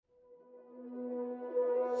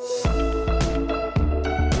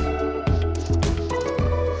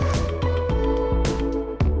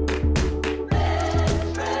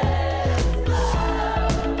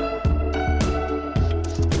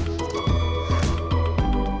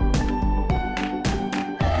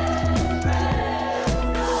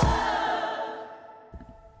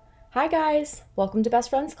Hi, guys. Welcome to Best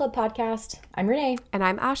Friends Club podcast. I'm Renee, And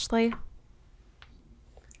I'm Ashley.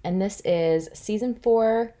 and this is season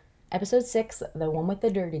 4, episode 6, the one with the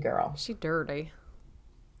dirty girl. She dirty.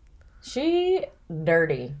 She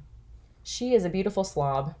dirty. She is a beautiful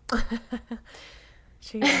slob.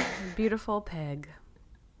 She's a beautiful pig.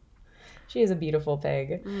 She is a beautiful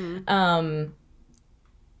pig.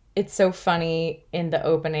 It's so funny in the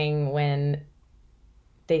opening when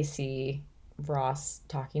they see Ross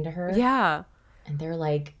talking to her. Yeah. And they're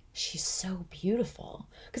like, she's so beautiful.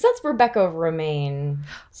 Because that's Rebecca Romaine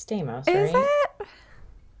Stamos, right? Is it?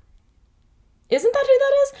 Isn't that who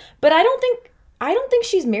that is? But I don't think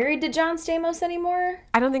she's married to John Stamos anymore.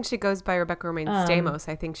 I don't think she goes by Rebecca Romaine Stamos.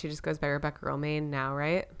 I think she just goes by Rebecca Romaine now,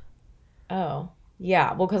 right? Oh.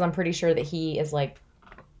 Yeah, well, because I'm pretty sure that he is like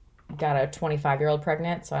got a 25-year-old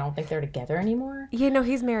pregnant, so I don't think they're together anymore. Yeah, no,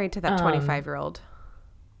 he's married to that 25-year-old.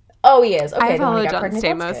 Oh, he is. Okay, I follow John pregnant,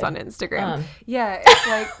 Stamos on Instagram. Yeah, it's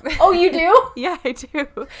like... Oh, you do? Yeah, I do.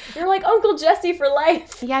 You're like Uncle Jesse for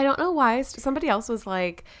life. Yeah, I don't know why. Somebody else was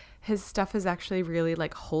like, his stuff is actually really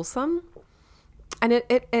like wholesome. And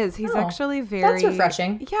it is. He's actually very... That's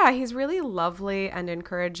refreshing. Yeah, he's really lovely and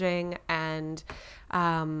encouraging. And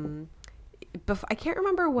I can't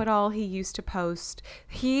remember what all he used to post.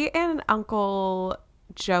 He and Uncle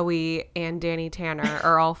Joey and Danny Tanner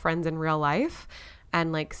are all friends in real life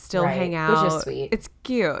and like still hang out. Which is sweet. It's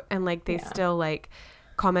cute. And like they still like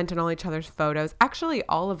comment on all each other's photos. Actually,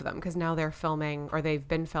 all of them, because now they're filming, or they've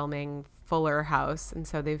been filming Fuller House. And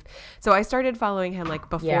so I started following him like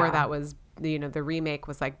before that was, the remake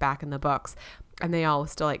was like back in the books, and they all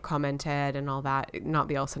still like commented and all that. Not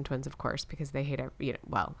the Olsen twins, of course, because they hate it.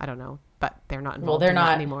 Well, I don't know, but they're not involved in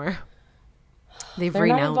that anymore. They're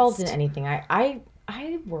not involved in anything. I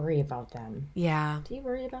worry about them. Yeah. Do you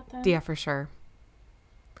worry about them? Yeah, for sure.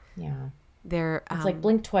 Yeah. They're it's like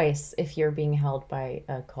blink twice if you're being held by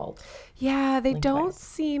a cult. Yeah, they don't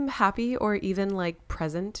seem happy or even like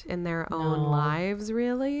present in their own lives,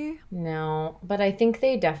 really. No, but I think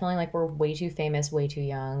they definitely like were way too famous, way too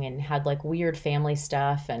young, and had like weird family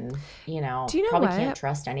stuff, and Do you know probably what? can't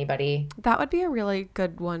trust anybody. That would be a really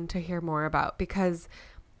good one to hear more about, because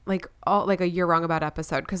like a You're Wrong About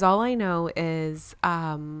episode, because all I know is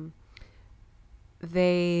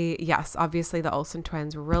obviously the Olsen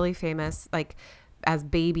twins were really famous, like as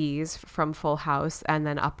babies from Full House, and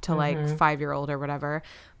then up to like 5-year-old or whatever,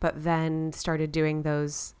 but then started doing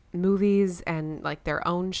those movies and like their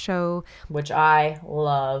own show, which I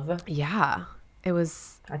love. Yeah, it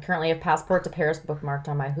was. I currently have Passport to Paris bookmarked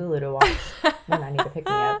on my Hulu to watch when I need to pick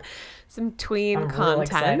me up. Some tween I'm content. real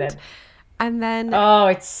excited. And then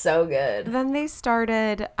it's so good. Then they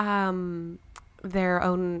started their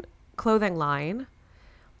own clothing line.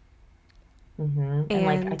 And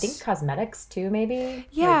like I think cosmetics too, maybe.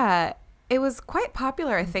 Yeah, like, it was quite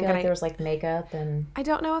popular. I think feel like there was like makeup, and I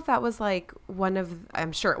don't know if that was like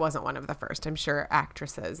I'm sure it wasn't one of the first. I'm sure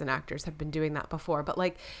actresses and actors have been doing that before, but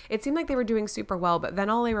like it seemed like they were doing super well. But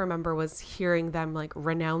then all I remember was hearing them like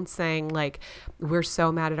renouncing, like, we're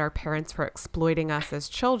so mad at our parents for exploiting us as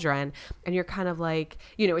children. And you're kind of like,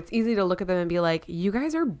 it's easy to look at them and be like, you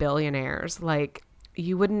guys are billionaires. Like,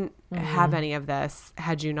 you wouldn't have any of this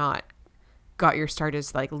had you not got your start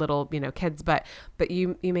as like little kids, but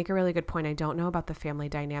you make a really good point. I don't know about the family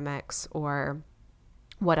dynamics or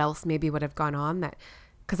what else maybe would have gone on, that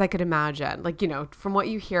because I could imagine, like, from what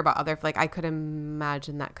you hear about other, like, I could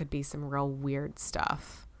imagine that could be some real weird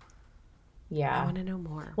stuff. Yeah, I want to know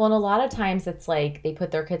more. Well, and a lot of times it's like they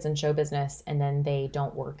put their kids in show business and then they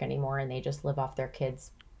don't work anymore and they just live off their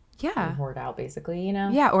kids and hoard out, basically,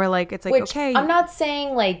 yeah, or like it's like, which, okay, I'm not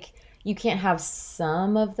saying like you can't have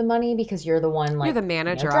some of the money because you're the one, like, you're the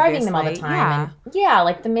manager, driving them all the time. Yeah. And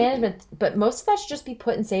like the management, but most of that should just be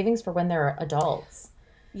put in savings for when they're adults.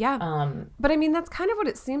 Yeah. But I mean, that's kind of what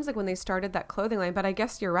it seems like when they started that clothing line. But I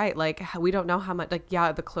guess you're right. Like, we don't know how much, like,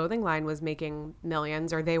 the clothing line was making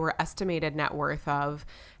millions, or they were estimated net worth of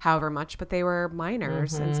however much, but they were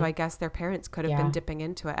minors. And so I guess their parents could have been dipping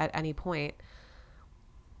into it at any point.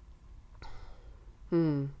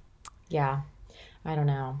 Yeah. I don't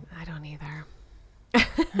know. I don't either.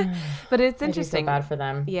 But it's interesting. I do feel bad for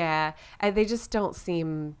them. Yeah. They just don't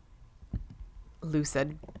seem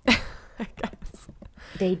lucid, I guess.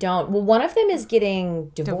 They don't. Well, one of them is getting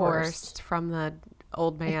divorced from the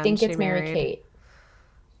old man. I think it's Mary-Kate.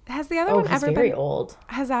 Has the other one ever been very old?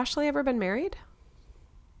 Has Ashley ever been married?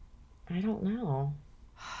 I don't know.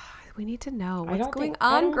 We need to know what's going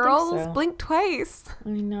on, girls. So. Blink twice. I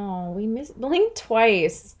know. We blink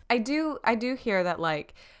twice. I do hear that,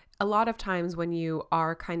 like, a lot of times when you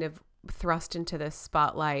are kind of thrust into this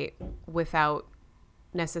spotlight without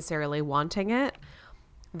necessarily wanting it,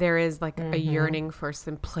 there is like a yearning for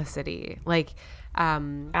simplicity. Like,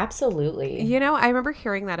 absolutely. You know, I remember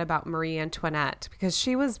hearing that about Marie Antoinette because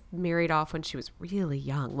she was married off when she was really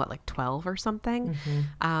young, what, like 12 or something?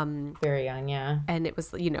 Very young, yeah. And it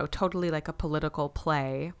was, you know, totally like a political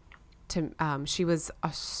play. She was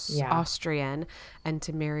Austrian, and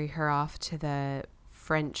to marry her off to the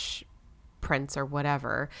French prince or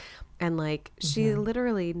whatever. And like, she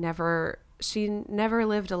literally never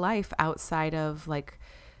lived a life outside of like,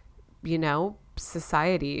 you know,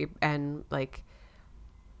 society. And like,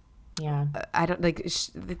 yeah, I don't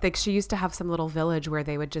like she used to have some little village where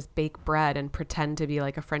they would just bake bread and pretend to be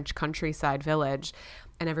like a French countryside village.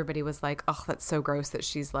 And everybody was like, oh, that's so gross that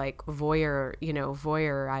she's like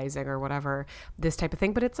voyeurizing or whatever, this type of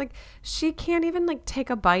thing. But it's like, she can't even like take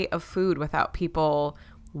a bite of food without people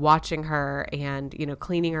watching her and, you know,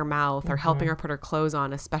 cleaning her mouth or helping her put her clothes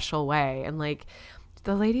on a special way. And like,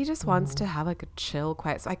 the lady just wants to have like a chill,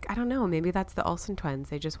 quiet. So like, I don't know, maybe that's the Olsen twins.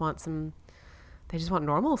 They just want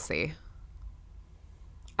normalcy.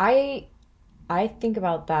 I think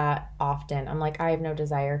about that often. I'm like, I have no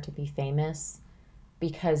desire to be famous,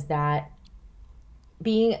 because that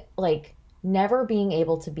being like never being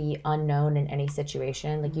able to be unknown in any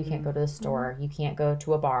situation, like you can't go to the store, you can't go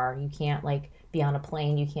to a bar, you can't like be on a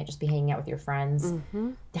plane, you can't just be hanging out with your friends.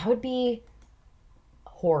 That would be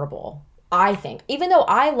horrible, I think. Even though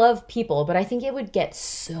I love people, but I think it would get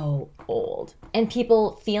so old. And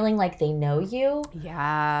people feeling like they know you.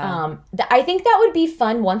 Yeah. I think that would be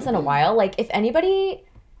fun once in a while. Like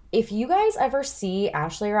if you guys ever see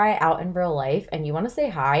Ashley or I out in real life and you want to say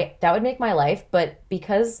hi, that would make my life. But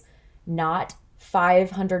because not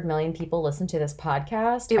 500 million people listen to this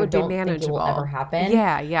podcast, it would be manageable. Think it will ever happen.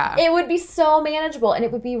 Yeah. It would be so manageable, and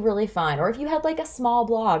it would be really fun. Or if you had like a small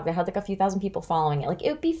blog that had like a few thousand people following it, like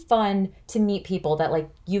it would be fun to meet people that like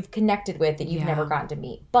you've connected with that you've never gotten to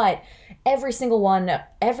meet. But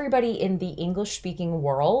everybody in the English speaking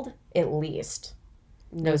world, at least,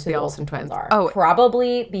 knows who the Olsen twins are. Oh,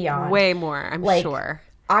 probably beyond. Way more, I'm sure.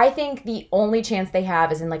 I think the only chance they have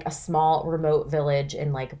is in like a small remote village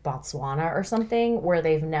in like Botswana or something where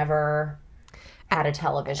they've never had a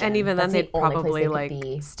television. And even then they'd probably like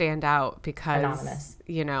stand out because anonymous.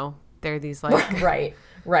 You know, they're these like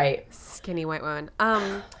right skinny white women.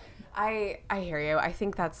 I hear you. I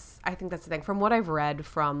think that's the thing. From what I've read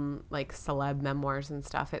from like celeb memoirs and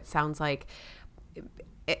stuff, it sounds like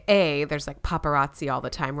there's like paparazzi all the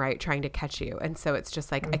time, right? Trying to catch you. And so it's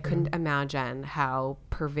just like, I couldn't imagine how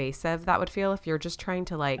pervasive that would feel if you're just trying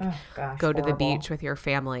to like go to the beach with your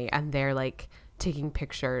family and they're like taking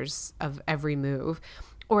pictures of every move.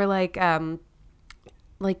 Or like it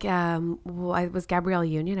was Gabrielle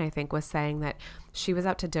Union, I think, was saying that she was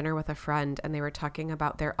out to dinner with a friend and they were talking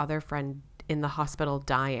about their other friend in the hospital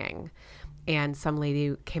dying. And some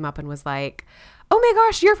lady came up and was like, oh my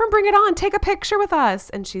gosh, you're from Bring It On. Take a picture with us.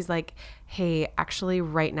 And she's like, hey, actually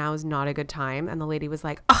right now is not a good time. And the lady was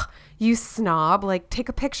like, oh, you snob, like take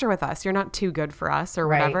a picture with us. You're not too good for us or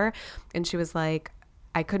whatever. And she was like,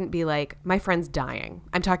 I couldn't be like, my friend's dying.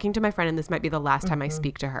 I'm talking to my friend and this might be the last time I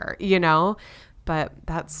speak to her, you know? But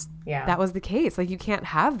that was the case. Like you can't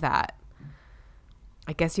have that.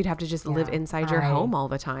 I guess you'd have to just live inside your home all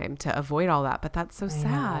the time to avoid all that. But that's so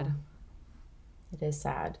sad. Know. It is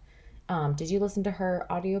sad. Did you listen to her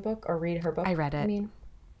audiobook or read her book? I read it.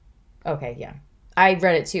 Okay, yeah. I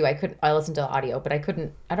read it too. I listened to the audio, but I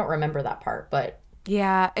don't remember that part, but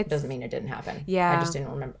yeah, it doesn't mean it didn't happen. Yeah. I just didn't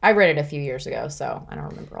remember. I read it a few years ago, so I don't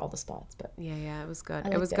remember all the spots, but yeah, it was good.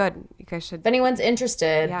 It was good. You guys should. If anyone's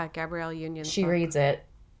interested. Yeah, Gabrielle Union. She reads it.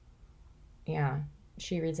 Yeah.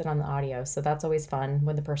 She reads it on the audio, so that's always fun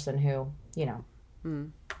when the person who, you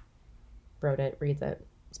know, wrote it reads it.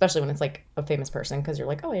 Especially when it's like a famous person, because you're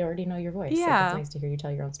like, oh, I already know your voice. Yeah. Like, it's nice to hear you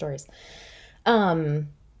tell your own stories.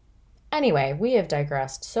 Anyway, we have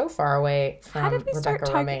digressed so far away from Rebecca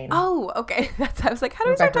Romijn. Oh, okay. I was like, how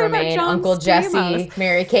did we start talking about John Uncle Stamos? Jesse,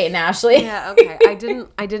 Mary Kate and Ashley? Yeah, okay. I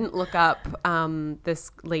didn't look up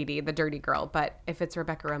this lady, the dirty girl, but if it's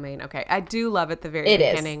Rebecca Romijn, okay. I do love at the very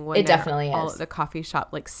beginning when it definitely is. All at the coffee shop,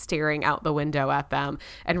 like staring out the window at them,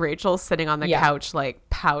 and Rachel's sitting on the couch, like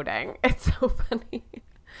pouting. It's so funny.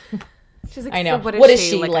 She's like, I know. So what is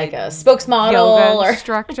she like a spokesmodel yoga or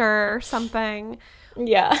instructor or something?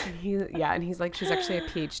 Yeah. And he's like, she's actually a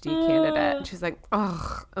PhD candidate. And she's like,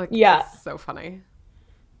 oh, like, it's so funny.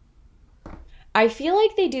 I feel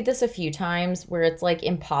like they do this a few times where it's like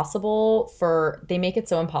they make it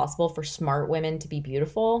so impossible for smart women to be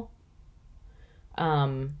beautiful. What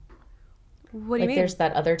do you mean? There's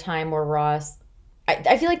that other time where Ross,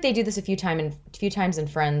 I feel like they do this a few times in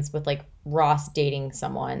Friends with like Ross dating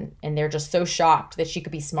someone, and they're just so shocked that she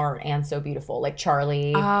could be smart and so beautiful, like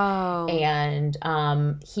Charlie. Oh, And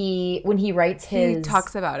he when he writes he his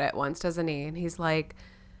talks about it once, doesn't he? And he's like,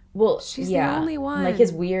 well, she's the yeah, only and like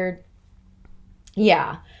his one. weird,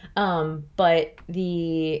 yeah. But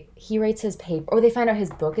he writes his paper, or they find out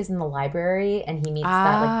his book is in the library, and he meets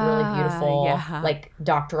that like really beautiful Yeah. like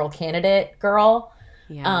doctoral candidate girl.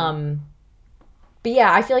 Yeah. Um, but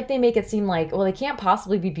yeah, I feel like they make it seem like, well, they can't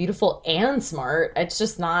possibly be beautiful and smart. It's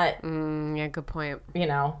just not, Yeah, good point.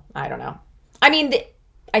 I don't know. I mean,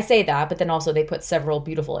 I say that, but then also they put several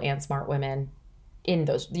beautiful and smart women in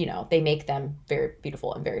those, they make them very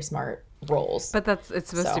beautiful and very smart roles. But it's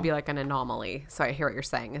supposed to So, be like an anomaly. So I hear what you're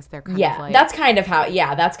saying. Is they're kind of yeah, like that's kind of they how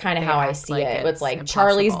I act see like it. It's it's like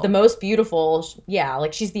Charlie's the impossible. most beautiful. Yeah,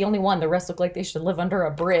 like she's the only one. The rest look like they should live under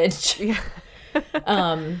a bridge. Yeah.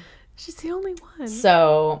 Um, She's the only one.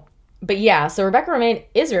 so, but yeah, so Rebecca Romaine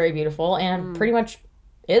is very beautiful and pretty much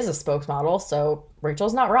is a spokesmodel. So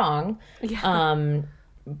Rachel's not wrong. Yeah.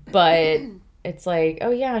 But it's like, oh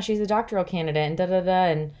yeah, she's a doctoral candidate and da da da.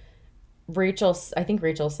 And I think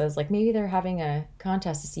Rachel says like maybe they're having a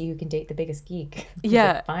contest to see who can date the biggest geek. He's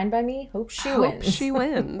Yeah. like, fine by me. Hope she Hope wins. she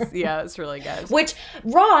wins. Yeah, it's really good. Which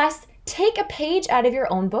Ross, take a page out of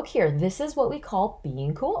your own book here. This is what we call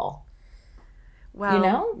being cool.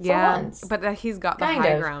 Well, For yeah, once. but he's got the Kind high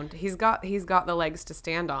of. ground. He's got the legs to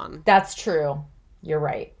stand on. That's true. You're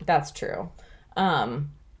right. That's true.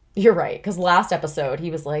 You're right. Because last episode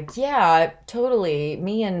he was like, yeah, totally.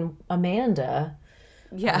 Me and Amanda,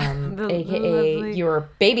 Yeah, the aka lovely. your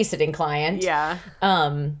babysitting client. Yeah,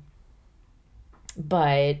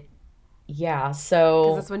 But yeah, because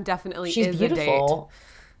so this one definitely she's is beautiful. a date.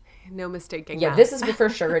 No mistaking Yeah, that. this is for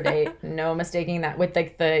sure a date. No mistaking that with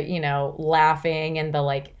like the, laughing and the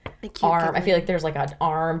like A cute arm. I feel giggling. like there's like an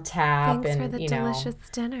arm tap Thanks and for the delicious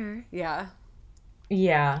dinner. Yeah,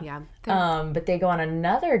 Yeah. yeah. But they go on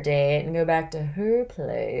another date and go back to her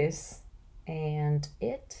place, and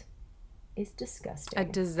it is disgusting. A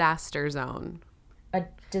disaster zone. A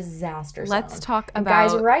disaster Let's zone. talk And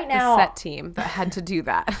about guys, right now. the set team that had to do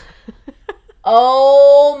that.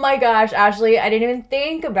 Oh my gosh, Ashley, I didn't even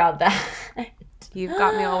think about that. You've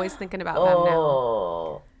got me always thinking about them now.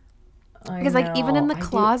 Oh. Because, like, even in the I do.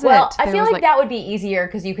 closet, Well, I there feel was, like that would be easier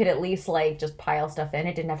because you could at least like just pile stuff in.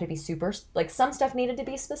 It didn't have to be super like some stuff needed to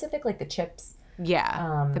be specific, like the chips.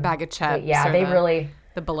 Yeah, the bag of chips. But yeah, or they the, really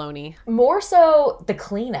the bologna. more so the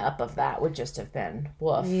cleanup of that would just have been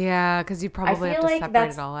woof. Yeah, because you probably have feel to like separate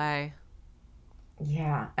that's- it all away.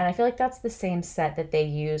 Yeah, and I feel like that's the same set that they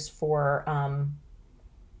use for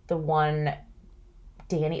the one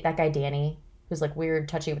that guy Danny, who's like weird,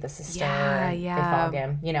 touchy with his sister. Yeah, and yeah. They fog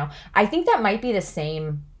him. I think that might be the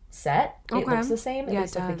same set. It Okay. looks the same. At Yeah,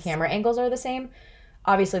 least it like the does. camera angles are the same.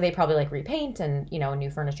 Obviously, they probably like repaint and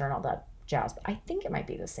new furniture and all that jazz. But I think it might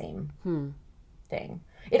be the same thing.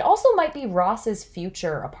 It also might be Ross's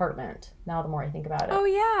future apartment. Now, the more I think about it, Oh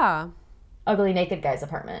yeah, ugly naked guy's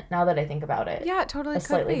apartment. Now that I think about it, yeah, it totally a could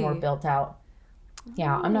slightly be. more built out.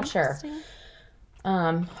 Yeah, I'm not sure. Interesting.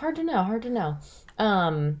 Hard to know.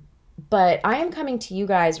 But I am coming to you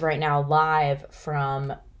guys right now live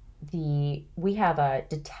from we have a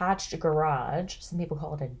detached garage. Some people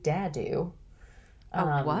call it a dadu.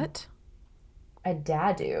 A what? A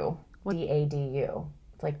dadu. DADU.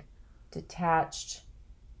 It's like detached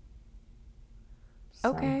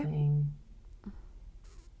Okay. something.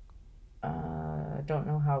 Don't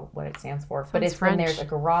know what it stands for. But Sounds it's when French. there's a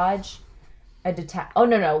garage, a detached. Oh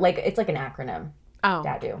no, like it's like an acronym. Oh,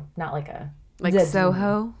 Dadu, not like a like dadu.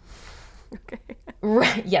 Soho. Okay.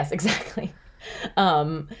 Right. Yes, exactly.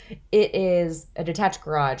 It is a detached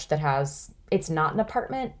garage that has. It's not an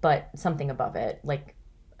apartment, but something above it, like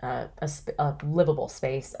a livable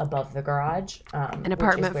space above the garage. An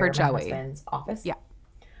apartment for Joey. My husband's office. Yeah.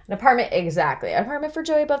 An apartment, exactly. An apartment for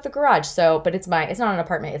Joey above the garage. So, but it's not an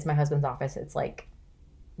apartment. It's my husband's office. It's like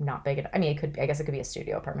not big. I mean, I guess it could be a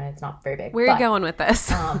studio apartment. It's not very big. Where are you going with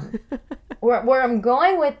this? Where I'm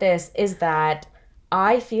going with this is that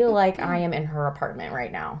I feel like I am in her apartment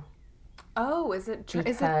right now. Oh, is it a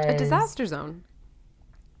Because- disaster zone?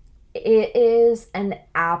 It is an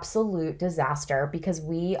absolute disaster because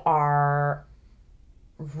we are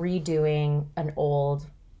redoing an old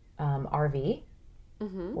RV.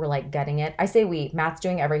 We're like gutting it. I say we. Matt's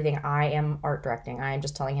doing everything. I am art directing. I am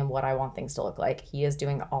just telling him what I want things to look like. He is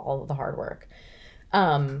doing all of the hard work.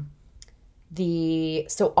 So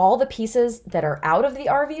all the pieces that are out of the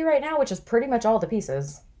RV right now, which is pretty much all the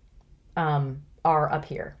pieces, are up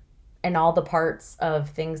here. And all the parts of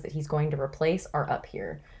things that he's going to replace are up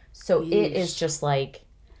here. So it is Yeesh. just like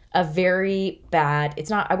a very bad, it's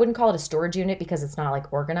not, I wouldn't call it a storage unit because it's not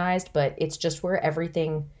like organized, but it's just where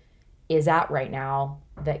everything is at right now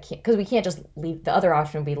that can't, because we can't just leave, the other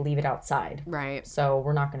option would be to leave it outside. Right. So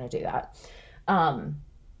we're not going to do that. Um,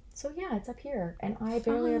 so yeah, it's up here. And I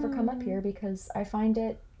barely ever come up Fun. here because I find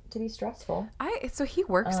it to be stressful. So he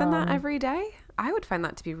works in that every day? I would find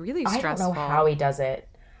that to be really I don't know stressful. how he does it.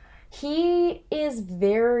 He is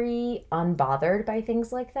very unbothered by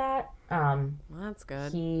things like that. Well, that's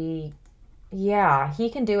good. Yeah, he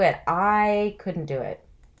can do it. I couldn't do it.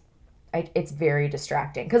 It's very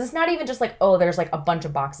distracting because it's not even just like, oh, there's like a bunch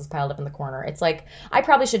of boxes piled up in the corner. It's like I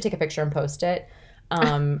probably should take a picture and post it.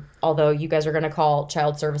 Although you guys are gonna call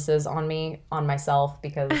child services on me, on myself,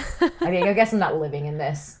 because I mean, I guess I'm not living in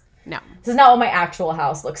this. No. This is not what my actual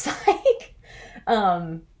house looks like.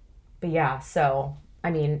 But yeah, so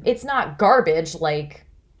I mean, it's not garbage like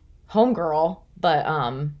Homegirl, but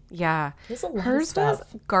Yeah. there's a lot of Hers was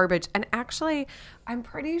stuff. garbage. And actually, I'm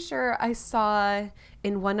pretty sure I saw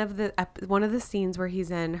in one of the scenes where he's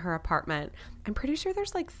in her apartment, I'm pretty sure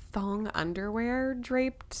there's like thong underwear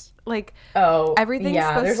draped. Like Oh, everything's yeah,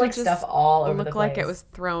 supposed there's to like just stuff all over the look place. like it was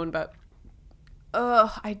thrown, but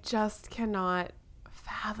ugh, I just cannot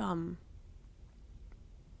fathom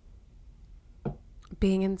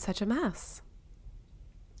being in such a mess.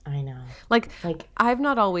 I know. Like Like I've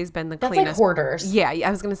not always been the that's like cleanest. hoarders. Yeah, I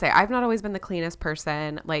was gonna say I've not always been the cleanest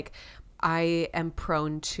person. Like I am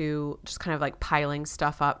prone to just kind of like piling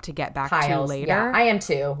stuff up to get back to Piles. later. Yeah, I am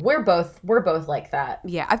too. We're both like that.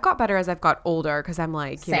 Yeah, I've got better as I've got older because I'm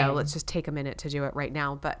like, Same. let's just take a minute to do it right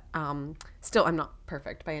now. But still, I'm not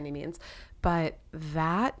perfect by any means. But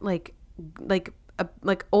that like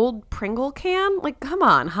old Pringle can, like, come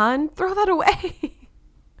on, hun, throw that away.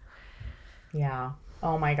 Yeah.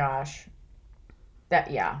 Oh my gosh.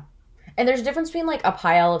 Yeah. And there's a difference between like a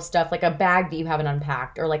pile of stuff, like a bag that you haven't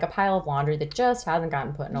unpacked, or like a pile of laundry that just hasn't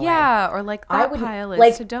gotten put in away. Yeah, or like I that would pile is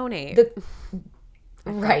like to donate. the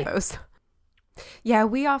right. Those. Yeah,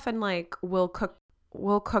 we often like we'll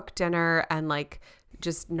cook dinner and like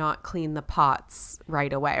just not clean the pots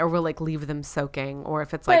right away, or we'll like leave them soaking, or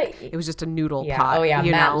if it's like But- it was just a noodle Yeah. pot. Oh yeah.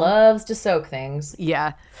 you Matt know? loves to soak things.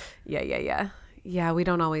 Yeah. Yeah, we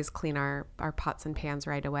don't always clean our pots and pans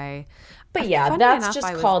right away. But yeah, Funny that's enough, just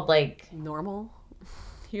I was called like normal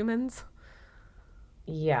humans.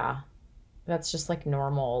 yeah. That's just like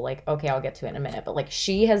normal. Like, okay, I'll get to it in a minute. But like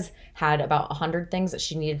she has had about 100 things that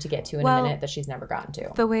she needed to get to in Well, a minute that she's never gotten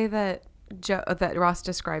to. The way that that Ross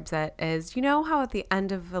describes it is, you know how at the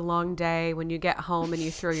end of a long day when you get home and you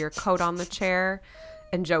throw your coat on the chair,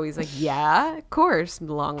 and Joey's like, yeah, of course,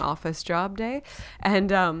 long office job day,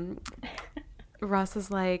 and Ross is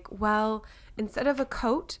like, well, instead of a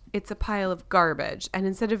coat, it's a pile of garbage, and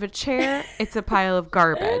instead of a chair, it's a pile of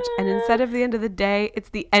garbage, and instead of the end of the day, it's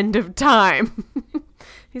the end of time.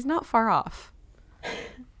 He's not far off.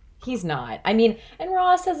 He's not. I mean, and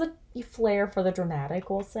Ross has a flair for the dramatic,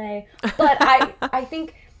 we'll say. But I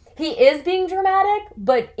think he is being dramatic,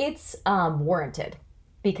 but it's warranted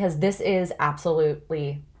because this is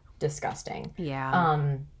absolutely disgusting. Yeah.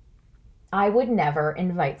 I would never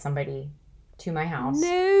invite somebody to my house.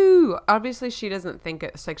 No, obviously she doesn't think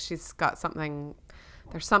it's like she's got something.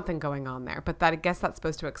 There's something going on there, but that I guess that's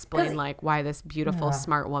supposed to explain like why this beautiful,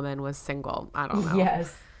 smart woman was single. I don't know.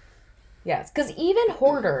 Yes, because even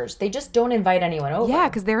hoarders, they just don't invite anyone over. Yeah,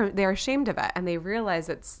 because they're ashamed of it and they realize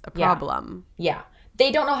it's a problem. Yeah.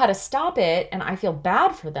 They don't know how to stop it, and I feel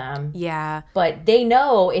bad for them. Yeah. But they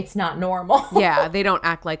know it's not normal. Yeah, they don't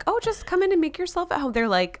act like, oh, just come in and make yourself at home. They're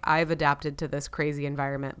like, I've adapted to this crazy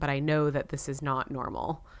environment, but I know that this is not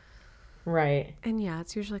normal. Right. And yeah,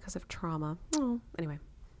 it's usually because of trauma. Oh, anyway,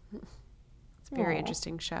 it's a very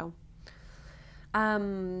interesting show.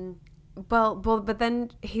 But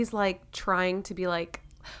then he's like trying to be like,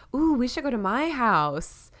 ooh, we should go to my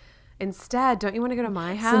house instead. Don't you want to go to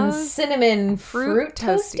my house? Some cinnamon fruit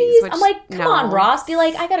toasties. which- I'm like, come no. on, Ross. Be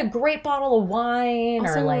like, I got a great bottle of wine,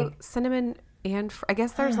 Also, or like, cinnamon and I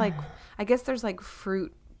guess there's like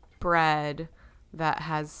fruit bread that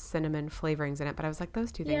has cinnamon flavorings in it, but I was like,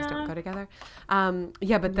 those two things don't go together.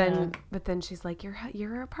 But then she's like,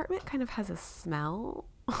 your apartment kind of has a smell.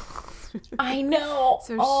 I know.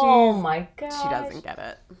 So oh my god, She doesn't get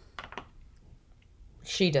it.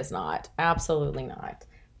 She does not. Absolutely not.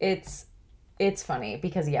 It's funny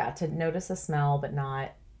because to notice a smell but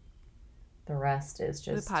not the rest is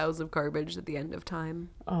The just piles of garbage at the end of time.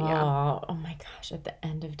 oh, Yeah. oh my gosh, at the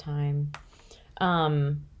end of time.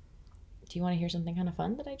 Do you want to hear something kind of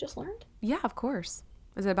fun that I just learned? Yeah, of course.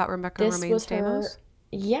 Is it about Rebecca This Romaine was her. Stamos?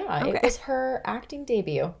 Yeah, Okay. it was her acting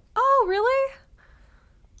debut. Oh, really?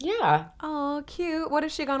 Yeah. Oh, cute. What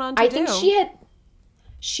has she gone on to I do? think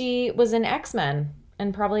she was in X-Men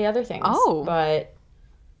and probably other things, Oh, but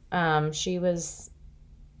she was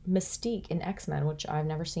Mystique in X-Men, which I've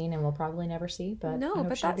never seen and will probably never see, but I no, hope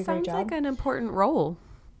but she did that a great sounds like job. an important role.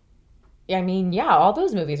 I mean, yeah, all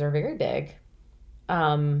those movies are very big.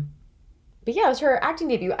 Um, but yeah, it was her acting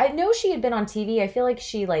debut. I know she had been on TV. I feel like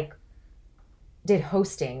she like did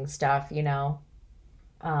hosting stuff,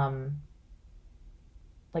 um,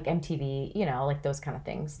 like MTV, like those kind of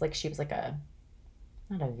things. Like she was like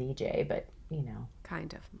not a VJ, but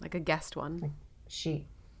Kind of like a guest one. like she,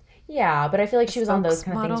 yeah. But I feel like A she was on those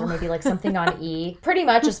kind of things, or spokesmodel. maybe like something on E. Pretty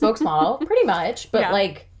much a spokesmodel, pretty much. But Yeah.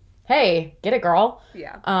 like, hey, get it, girl.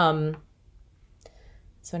 Yeah.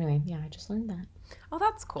 So anyway, yeah, I just learned that. Oh,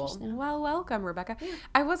 that's cool. Just now. Well, welcome, Rebecca.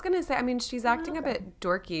 I was gonna say, I mean, she's acting a welcome. bit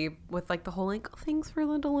dorky with like the whole like thanks for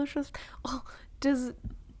the delicious. Oh, does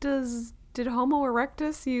did Homo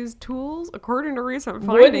erectus use tools according to recent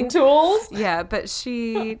Wooden findings? tools. Yeah, but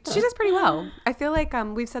she does pretty well. I feel like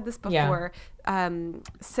we've said this Yeah. before.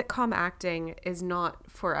 Sitcom acting is not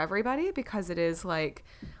for everybody because it is like,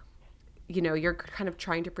 you're kind of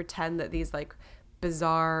trying to pretend that these like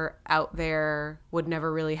bizarre, out there, would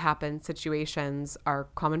never really happen situations are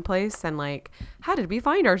commonplace, and like, how did we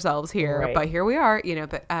find ourselves here? Right. But here we are,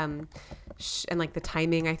 but and like the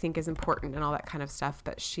timing I think is important and all that kind of stuff.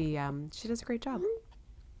 But she does a great job.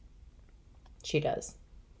 She does.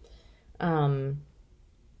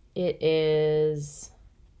 It is.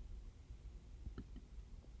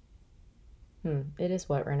 It is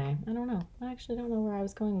what, Renee? I don't know. I actually don't know where I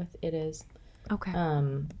was going with it is. Okay.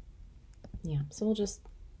 Yeah. So we'll just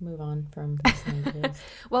move on from this one to this.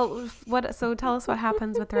 Well, so tell us what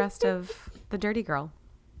happens with the rest of the Dirty Girl.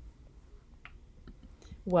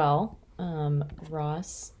 Well,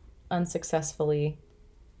 Ross unsuccessfully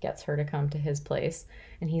gets her to come to his place,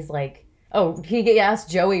 and he's like, "Oh, he asked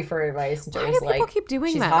Joey for advice." And Why Joey's do people like, keep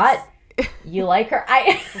doing "She's this? hot. You like her?"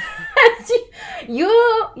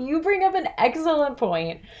 You bring up an excellent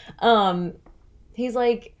point. He's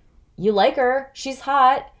like, "You like her? She's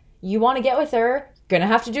hot. You want to get with her? Gonna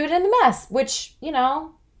have to do it in the mess." Which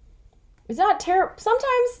it's not terrible.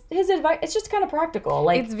 Sometimes his advice, it's just kind of practical.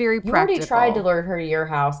 Like, It's very you already tried to practical. lure her to your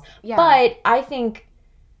house. Yeah. But I think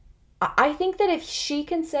that if she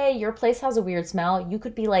can say your place has a weird smell, you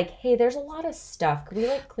could be like, "Hey, there's a lot of stuff. Could we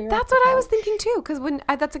like clear up That's the what I was couch?" thinking too. Because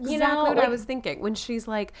that's exactly what I like- was thinking when she's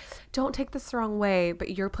like, "Don't take this the wrong way,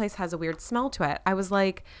 but your place has a weird smell to it." I was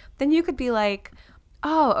like, then you could be like,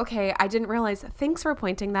 "Oh, okay, I didn't realize. Thanks for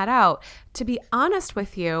pointing that out." To be honest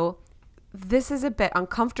with you, this is a bit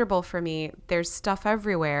uncomfortable for me. There's stuff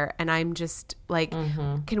everywhere, and I'm just like,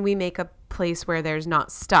 can we make a place where there's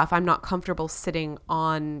not stuff? I'm not comfortable sitting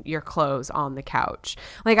on your clothes on the couch.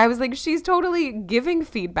 Like, I was like, she's totally giving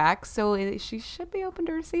feedback, so she should be open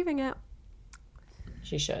to receiving it.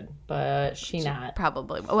 She should, but she not.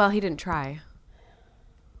 Probably. Well, he didn't try.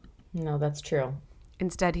 No, that's true.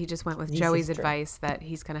 Instead, he just went with This Joey's is true. advice that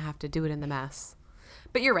he's going to have to do it in the mess.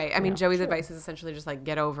 But you're right. I mean, Yeah, Joey's true. advice is essentially just like,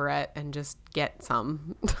 get over it and just get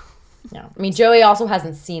some. Yeah. I mean, Joey also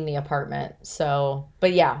hasn't seen the apartment, so.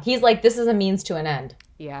 But yeah, he's like, this is a means to an end.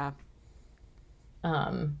 Yeah.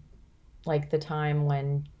 Like the time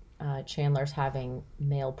when Chandler's having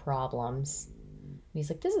male problems. And he's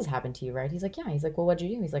like, "This has happened to you, right?" He's like, "Yeah." He's like, "Well, what'd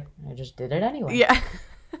you do?" He's like, "I just did it anyway." Yeah.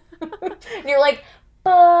 And you're like,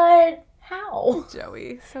 "But how?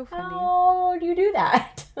 Joey. So funny. How do you do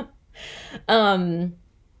that?"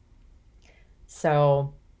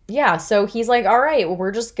 So yeah, so he's like, "All right, well,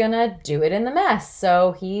 we're just gonna do it in the mess."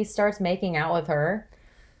 So he starts making out with her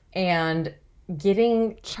and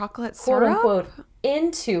getting Chocolate quote syrup? unquote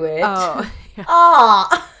into it. Oh. Yeah.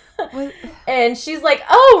 Ah. What? And she's like,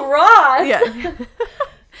 "Oh, Ross." Yeah.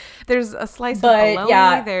 There's a slice But, of bologna.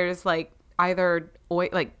 yeah. There's like either oil,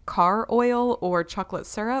 like car oil or chocolate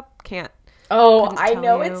syrup. Can't. Oh, Couldn't I tell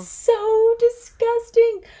know. you. It's so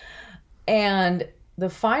disgusting. And the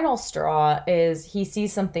final straw is he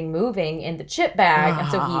sees something moving in the chip bag,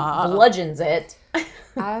 and so he bludgeons it.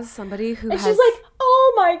 As somebody who And has, she's like,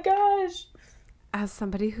 "Oh my gosh." as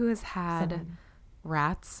somebody who has had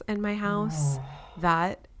rats in my house,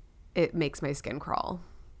 that it makes my skin crawl.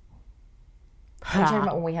 Are you talking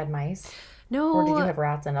about when we had mice? No. Or did you have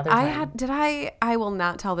rats another time? I will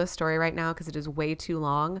not tell this story right now because it is way too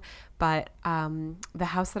long, but the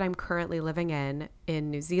house that I'm currently living in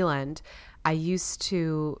New Zealand, I used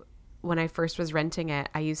to, when I first was renting it,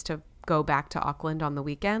 I used to go back to Auckland on the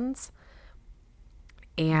weekends,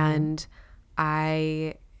 and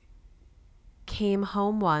I came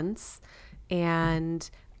home once and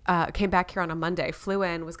came back here on a Monday, flew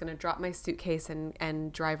in, was going to drop my suitcase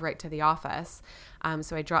and drive right to the office.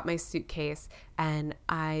 So I dropped my suitcase and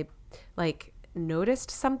I like noticed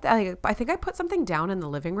something. I think I put something down in the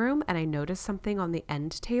living room and I noticed something on the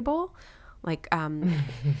end table. Like, and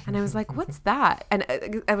I was like, what's that? And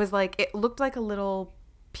I was like, it looked like a little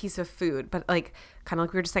piece of food, but like, kind of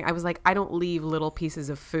like we were just saying, I was like, I don't leave little pieces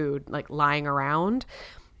of food like lying around.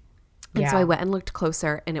 And so I went and looked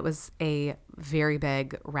closer and it was a very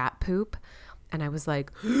big rat poop. And I was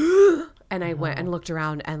like, and I went and looked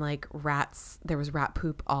around and like there was rat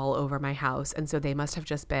poop all over my house. And so they must have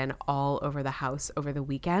just been all over the house over the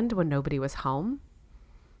weekend when nobody was home.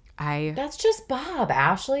 That's just Bob,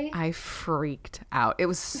 Ashley. I freaked out. It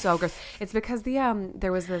was so gross. It's because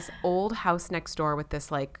there was this old house next door with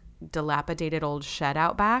this like dilapidated old shed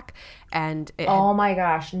out back, and my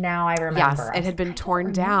gosh, now I remember. Yes, it had been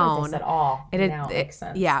torn down. This at all? Now it makes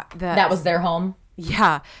sense. Yeah, that was their home.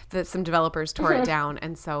 Yeah, that some developers tore it down,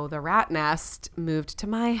 and so the rat nest moved to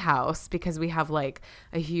my house because we have like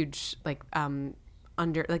a huge like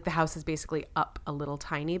under like the house is basically up a little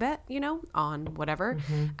tiny bit, on whatever,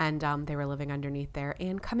 and they were living underneath there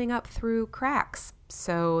and coming up through cracks.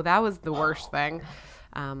 So that was the worst thing.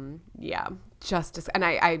 Yeah,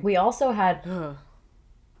 we also had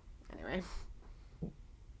anyway.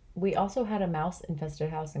 We also had a mouse infested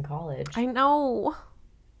house in college. I know.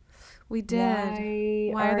 We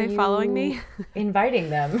did. Why are they following me? Inviting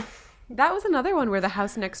them. That was another one where the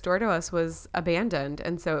house next door to us was abandoned.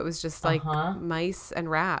 And so it was just like mice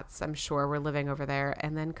and rats, I'm sure, were living over there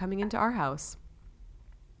and then coming into our house.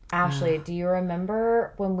 Ashley, do you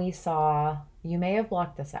remember when we saw, you may have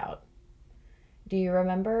blocked this out. Do you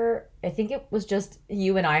remember? I think it was just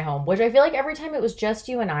you and I home, which I feel like every time it was just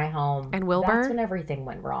you and I home. And Wilbur? That's when everything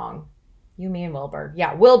went wrong. You, me, and Wilbur.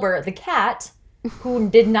 Yeah, Wilbur, the cat, who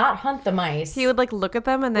did not hunt the mice. He would like look at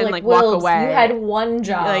them and then like walk away. You had one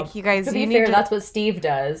job. Like, you guys, to be fair, that's what Steve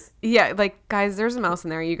does. Yeah, like, guys, there's a mouse in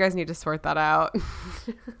there. You guys need to sort that out.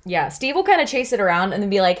 Yeah, Steve will kind of chase it around and then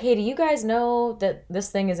be like, hey, do you guys know that this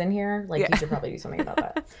thing is in here? Like, you should probably do something about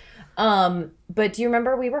that. But do you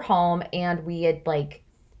remember we were home and we had like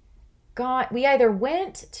we either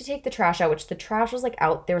went to take the trash out, which the trash was like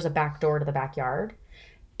out, there was a back door to the backyard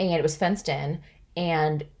and it was fenced in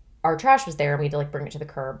and our trash was there and we had to like bring it to the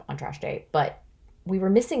curb on trash day, but we were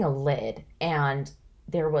missing a lid and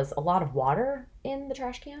there was a lot of water in the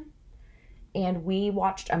trash can and we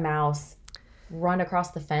watched a mouse run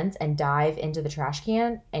across the fence and dive into the trash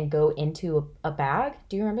can and go into a bag.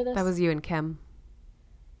 Do you remember this? That was you and Kim.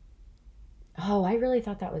 Oh, I really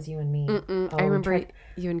thought that was you and me. Oh, I remember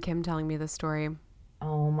you and Kim telling me the story.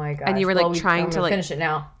 Oh my gosh. And you were like trying to like finish it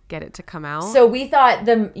now. Get it to come out. So we thought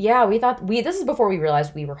this is before we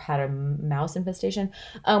realized we had a mouse infestation.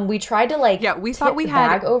 We tried to like we thought we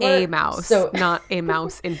had a mouse, not a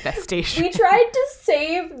mouse infestation. We tried to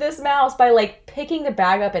save this mouse by like picking the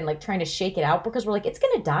bag up and like trying to shake it out because we're like, it's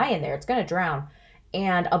gonna die in there, it's gonna drown.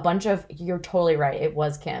 And a bunch of, you're totally right, it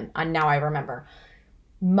was Kim. And now I remember.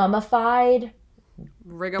 Mummified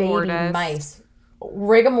rigor mortis baby mice.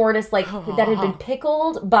 Rigor mortis, like that had been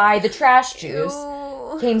pickled by the trash juice.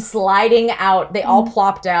 Ew. Came sliding out. They all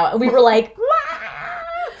plopped out, and we were like,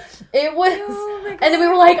 "Wah!" It was, and then we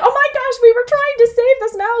were like, "Oh my gosh, we were trying to save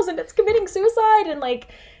this mouse, and it's committing suicide." And like,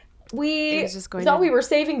 we thought we were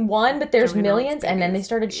saving one, but there's millions, and then they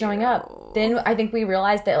started showing up. Then I think we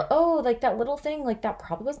realized that like that little thing, like that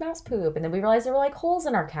probably was mouse poop, and then we realized there were like holes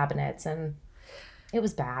in our cabinets, and it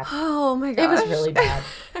was bad. Oh my gosh. It was really bad.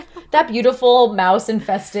 That beautiful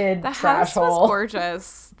mouse-infested trash hole. The house was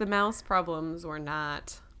gorgeous. The mouse problems were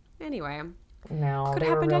not. Anyway. No, could they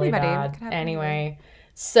happen were really to anybody. bad. Could happen Anyway,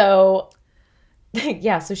 so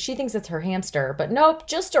yeah, so she thinks it's her hamster, but nope,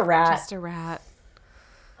 just a rat. Just a rat.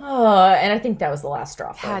 Oh, and I think that was the last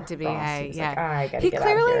straw. Had to be, Ross. yeah. Like, I gotta he get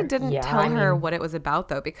clearly out of here. didn't tell her what it was about,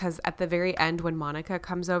 though, because at the very end, when Monica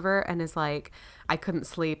comes over and is like, "I couldn't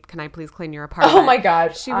sleep. Can I please clean your apartment?" Oh my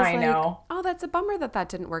gosh, she was I like, know. "Oh, that's a bummer that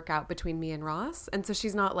didn't work out between me and Ross." And so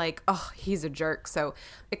she's not like, "Oh, he's a jerk." So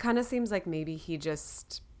it kind of seems like maybe he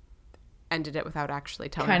just ended it without actually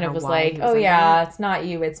telling her. Kind of was why like, he was "Oh ending yeah, it. it's not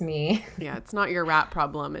you, it's me." Yeah, it's not your rat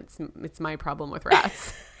problem. It's my problem with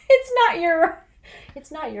rats. It's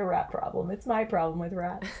not your rat problem. It's my problem with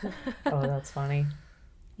rats. Oh, that's funny.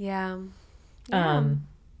 Yeah.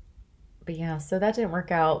 But yeah, so that didn't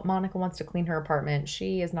work out. Monica wants to clean her apartment.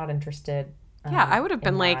 She is not interested. Yeah, I would have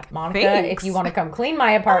been like, Monica, thanks. if you want to come clean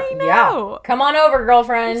my apartment, I yeah, know. come on over,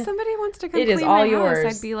 girlfriend. If somebody wants to come It clean is all my yours.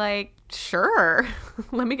 house, I'd be like, sure.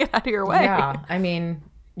 Let me get out of your way. Yeah, I mean,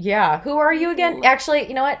 yeah. Who are you again? Actually,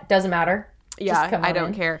 you know what? Doesn't matter. Yeah, come I on don't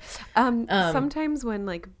in. care. Sometimes when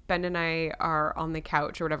like Ben and I are on the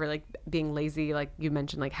couch or whatever, like being lazy, like you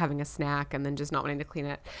mentioned, like having a snack and then just not wanting to clean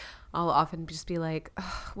it, I'll often just be like,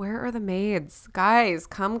 "Ugh, where are the maids? Guys,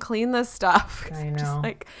 come clean this stuff." 'Cause I I'm just know.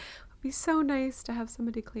 like, it'd be so nice to have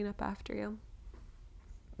somebody clean up after you.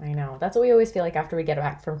 I know. That's what we always feel like after we get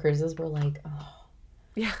back from cruises. We're like, oh,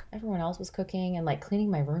 Yeah, everyone else was cooking and like cleaning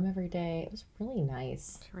my room every day. It was really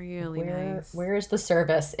nice. it's really nice. Where is the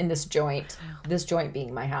service in this joint? This joint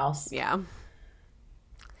being my house. Yeah.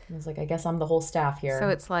 I was like, I guess I'm the whole staff here. So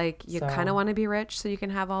it's like you So- kind of want to be rich so you can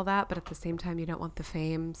have all that, but at the same time you don't want the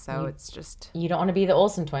fame. So You- it's just You don't want to be the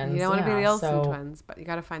Olsen twins. you don't want to be the Olsen so twins, but you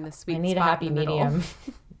got to find the sweet I need a spot happy in the middle. medium.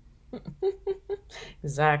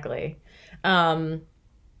 Exactly.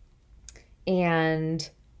 And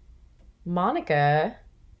Monica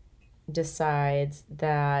decides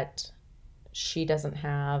that she doesn't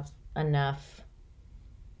have enough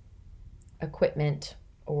equipment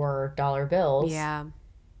or dollar bills Yeah,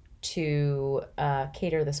 to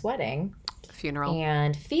cater this wedding. funeral.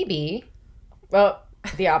 And Phoebe, well,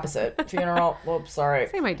 the opposite. Funeral. Whoops, sorry.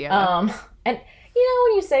 Same idea. though. And you know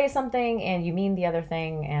when you say something and you mean the other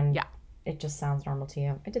thing and Yeah. it just sounds normal to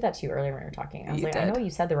you. I did that to you earlier when we were talking. I was You like, I did. know you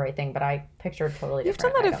said the right thing, but I pictured totally You've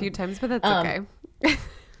different. done that a item. few times, but that's Um, okay.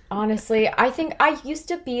 Honestly, I think I used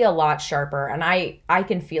to be a lot sharper, and I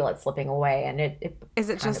can feel it slipping away, and it Is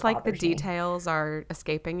it kind just of like the bothers me. details are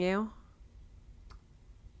escaping you?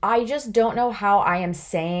 I just don't know how I am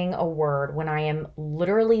saying a word when I am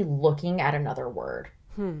literally looking at another word.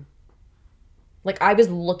 Like I was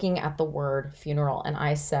looking at the word funeral and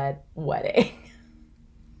I said wedding.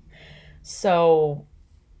 So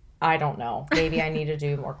I don't know. Maybe I need to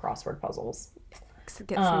do more crossword puzzles.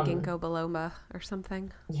 Get some ginkgo biloba or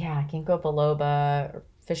something. Yeah, ginkgo biloba or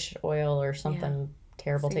fish oil or something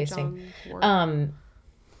terrible St. tasting. John's wort.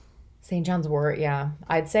 St. John's wort, yeah.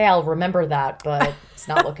 I'd say I'll remember that, but it's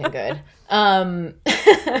not looking good.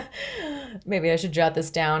 Maybe I should jot this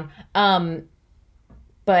down.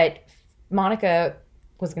 But Monica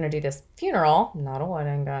was going to do this funeral, not a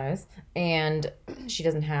wedding, guys, and she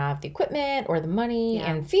doesn't have the equipment or the money.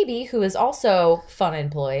 Yeah. And Phoebe, who is also fun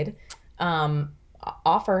employed,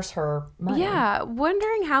 offers her money. Yeah,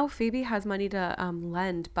 wondering how Phoebe has money to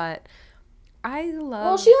lend, but I love.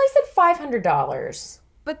 Well, she only said $500.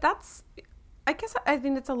 But that's, I guess, I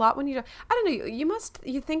mean, it's a lot when you do. I don't know.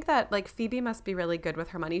 You think that like Phoebe must be really good with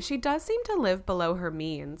her money. She does seem to live below her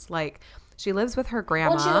means. Like she lives with her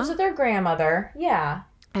grandma. Well, she lives with her grandmother. Yeah.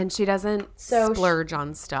 And she doesn't So splurge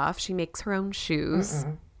on stuff. She makes her own shoes.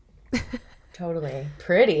 Totally.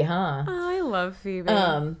 Pretty, huh? I love Phoebe.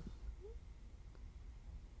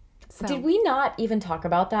 So, Did we not even talk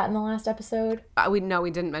about that in the last episode? we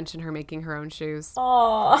didn't mention her making her own shoes.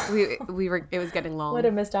 Oh, We were. It was getting long. what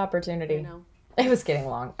a missed opportunity. I know. It was getting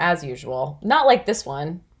long, as usual. Not like this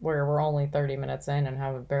one, where we're only 30 minutes in and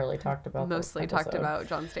haven't barely talked about the Mostly talked episode. about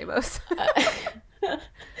John Stamos.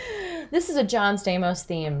 This is a John Stamos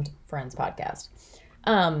themed Friends podcast.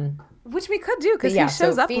 Which we could do because But yeah, he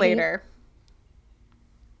shows so up Phoebe- later.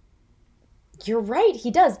 You're right,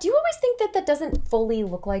 he does. Do you always think that that doesn't fully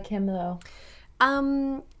look like him, though?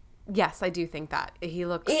 Yes, I do think that he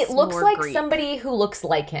looks. It looks more like Greek. somebody who looks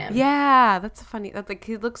like him. Yeah, that's funny. That's like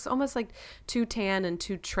he looks almost like too tan and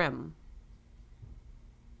too trim.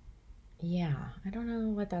 Yeah, I don't know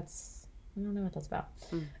what that's about.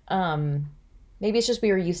 Maybe it's just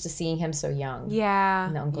we were used to seeing him so young. Yeah,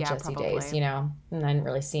 In the Uncle yeah, Jesse probably. days, you know, and I hadn't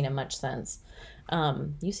really seen him much since.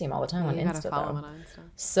 You see him all the time on You gotta Insta, follow though. him on Insta.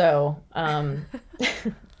 So,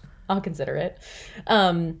 I'll consider it.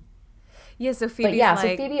 Yeah, so Phoebe's But yeah,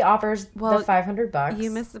 like, so Phoebe offers well, the $500. you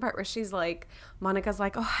missed the part where she's like, Monica's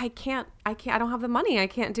like, oh, I don't have the money. I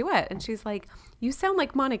can't do it. And she's like, you sound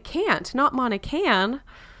like Monica can't, not Monica can.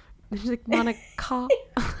 And she's like, Monica.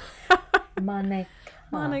 Monica.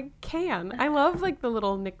 Monica can. I love like the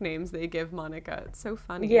little nicknames they give Monica. It's so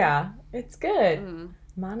funny. Yeah, it's good.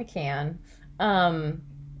 Monica.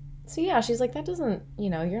 So yeah, she's like, that doesn't,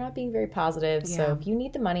 you're not being very positive. So Yeah. if you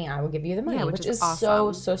need the money, I will give you the money, Yeah, which which is is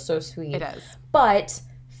awesome. so sweet. It is. But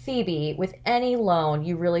Phoebe, with any loan,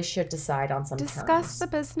 you really should decide on some Discuss terms. the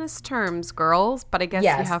business terms, girls. But I guess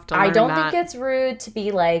Yes, you have to learn I don't that. think it's rude to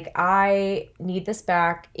be like, I need this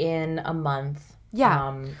back in a month.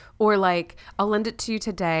 Yeah. Or like, I'll lend it to you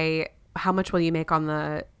today. How much will you make on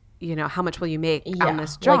the, how much will you make Yeah, on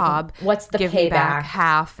this like, job? what's the Give me back payback?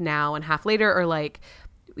 half now and half later, or like,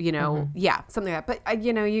 Mm-hmm. yeah, something like that. But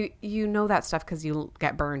you know that stuff because you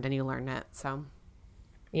get burned and you learn it. So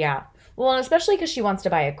Yeah. Well, and especially because she wants to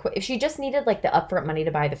buy if she just needed like the upfront money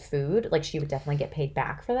to buy the food, like she would definitely get paid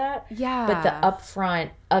back for that. But the Yeah.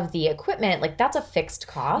 upfront of the equipment, like that's a fixed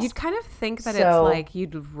You'd cost. kind of think that it's So, like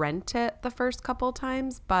you'd rent it the first couple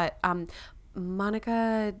times, but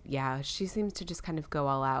Monica, yeah, she seems to just kind of go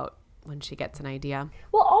all out when she gets an idea.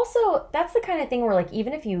 well, also that's the kind of thing where like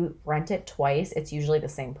even if you rent it twice, it's usually the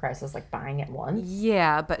same price as like buying it once.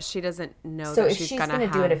 Yeah, but she doesn't know So that if she's she's gonna going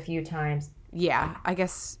to do it have. a few times, Yeah, I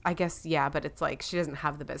guess yeah, but it's like she doesn't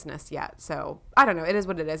have the business yet. So I don't know. It is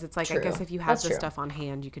what it is. It's like I guess true. if you have That's the true. stuff on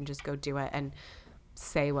hand, you can just go do it and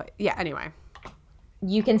say what. Yeah. Anyway.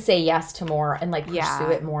 You can say yes to more and like pursue Yeah.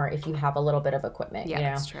 it more if you have a little bit of equipment, Yeah, you know?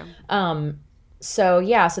 that's true. Um, so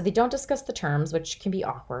yeah, so they don't discuss the terms, which can be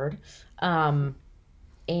awkward. Um,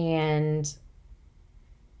 and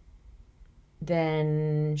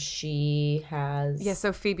then she Yeah. has So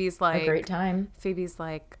a great time. Phoebe's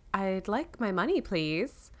like, I'd like my money,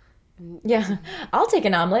 please. And Yeah, I'll take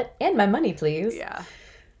an omelet and my money, please. yeah.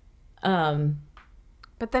 Um,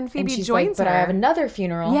 But then and Phoebe she's like, joins but I have her. another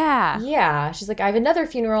funeral. Yeah. Yeah, she's like, I have another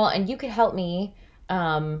funeral, and you could help me,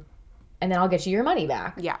 and then I'll get you your money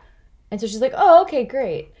back. Yeah. And so she's like, oh, okay,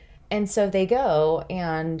 great. And so they go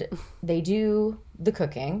and they do the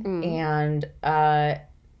cooking. And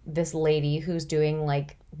this lady who's doing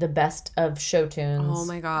like the best of show Oh tunes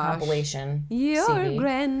my gosh. compilation Your CD.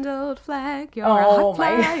 grand old flag, your Oh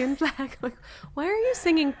high my. flying flag. Like, why are you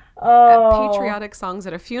singing Oh, patriotic songs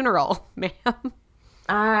at a funeral, ma'am?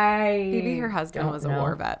 Maybe her I husband don't was a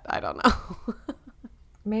war know. vet. I don't know.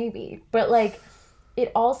 Maybe. But like,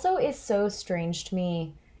 it also is so strange to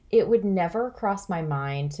me. It would never cross my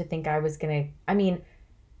mind to think I was going to. I mean,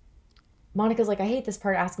 Monica's like, I hate this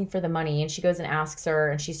part asking for the money. And she goes and asks her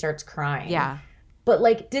and she starts crying. Yeah. But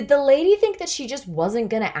like, did the lady think that she just wasn't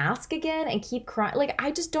going to ask again and keep crying? Like,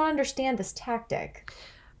 I just don't understand this tactic.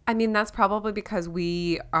 I mean, that's probably because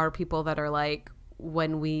we are people that are like,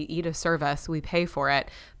 when we eat a service, we pay for it.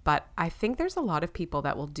 But I think there's a lot of people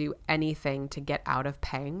that will do anything to get out of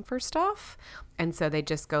paying for stuff. And so they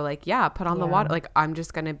just go like, yeah, put on the Yeah. water. Like, I'm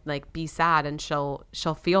just going to like be sad and she'll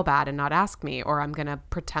feel bad and not ask me. Or I'm going to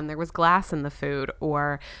pretend there was glass in the food.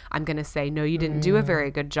 Or I'm going to say, no, you didn't do a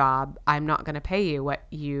very good job. I'm not going to pay you what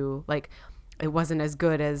you like. It wasn't as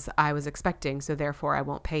good as I was expecting. So therefore I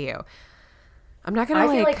won't pay you. I'm not going I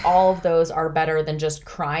to feel like all of those are better than just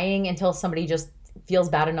crying until somebody just feels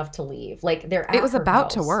bad enough to leave. Like, they're at it was her about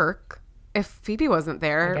to house. work. If Phoebe wasn't I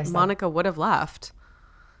there, guess that. Monica would have left.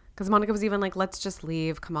 Because Monica was even like, let's just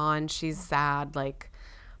leave. Come on. She's sad. Like,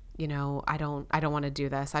 I don't want to do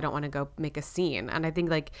this. I don't want to go make a scene. And I think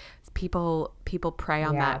like people prey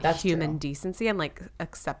on Yeah, that that's human true. decency and like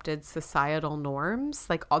accepted societal norms.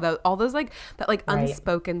 Like all those like that like Right.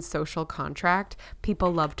 unspoken social contract,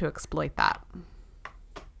 people love to exploit that.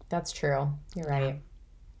 That's true. You're right.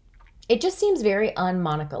 It just seems very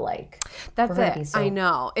un-Monica like That's for her to it. be so I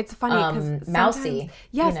know. It's funny because mousy,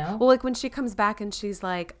 yes. you know? Well, like when she comes back and she's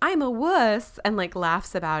like, "I'm a wuss," and like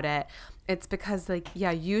laughs about it. It's because like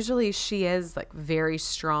yeah, usually she is like very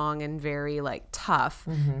strong and very like tough,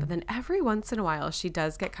 but then every once in a while she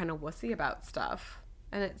does get kind of wussy about stuff,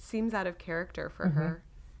 and it seems out of character for her.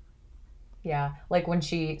 Yeah, like when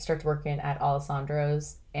she starts working at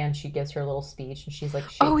Alessandro's and she gives her little speech and she's like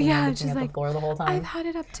Oh shaking yeah, and and looking she's at the like, floor the whole "I've time. had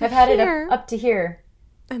it up to I've had it here," up to here,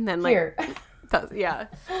 and then like, here. yeah,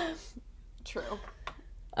 true.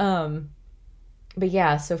 um, but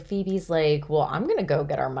yeah, so Phoebe's like, well, I'm gonna go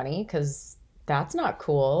get our money because that's not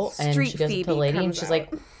cool. And Street she goes up to the Phoebe lady and comes she's out.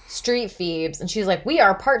 like, street Phoebes. And she's like, we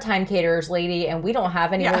are part-time caterers, lady, and we don't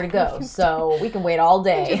have anywhere Yeah. to go. So we can wait all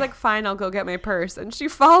day. She's like, "Fine, I'll go get my purse," and she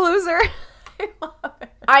follows her. I love it.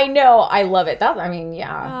 I know. I love it. I mean,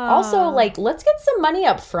 yeah. Also, Ah. like, let's get some money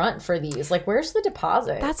up front for these. Like, where's the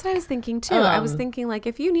deposit? That's what I was thinking too. I was Um, thinking like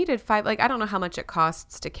if you needed five, like I don't know how much it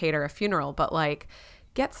costs to cater a funeral, but like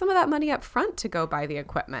get some of that money up front to go buy the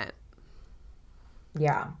equipment.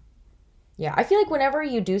 Yeah. Yeah. I feel like whenever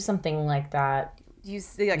you do something like that, You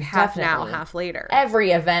see like half now, Definitely. half later.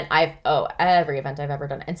 every event I've ever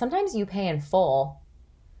done. And sometimes you pay in full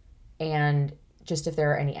and just if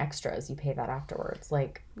there are any extras, you pay that afterwards,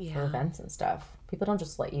 like for Yeah. events and stuff. People don't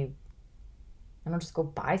just let you I don't just go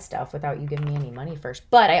buy stuff without you giving me any money first.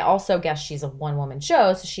 But I also guess she's a one-woman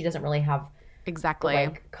show, so she doesn't really have Exactly.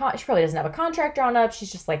 like she probably doesn't have a contract drawn up.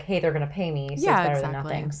 She's just like, hey, they're gonna pay me, so Yeah, it's better exactly. than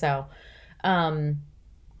nothing.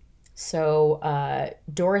 So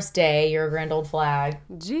Doris Day, your grand old flag,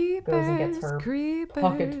 Jeepers, goes and gets her creepers,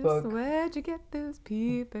 pocketbook. where'd you get those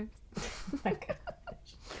peepers? Oh my gosh.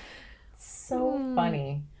 So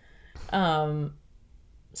funny.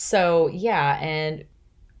 So yeah, and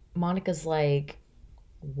Monica's like,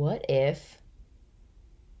 what if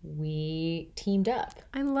we teamed up?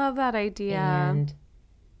 I love that idea. And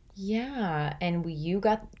yeah, and you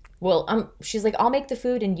got, well, she's like, I'll make the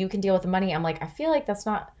food and you can deal with the money. I'm like, I feel like that's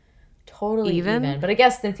not totally even. But I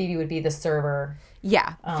guess then Phoebe would be the server.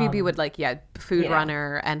 Yeah, Phoebe would food yeah.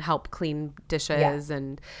 runner and help clean dishes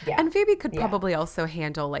and Phoebe could probably also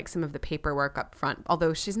handle like some of the paperwork up front,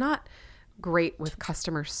 although she's not great with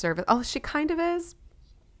customer service. Oh, she kind of is,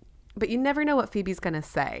 but you never know what Phoebe's going to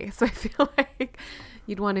say. So I feel like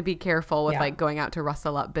you'd want to be careful with like going out to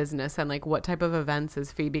rustle up business and like what type of events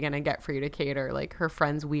is Phoebe going to get for you to cater, like her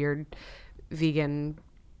friend's weird vegan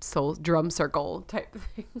soul drum circle type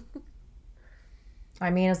thing. I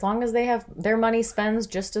mean, as long as they have their money spends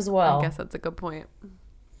just as well. I guess that's a good point.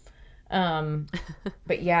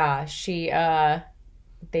 But yeah,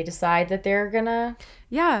 they decide that they're gonna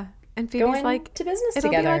and Phoebe's like to business it'll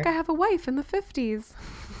together. Be like I have a wife in the 50s.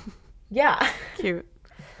 Yeah. Cute.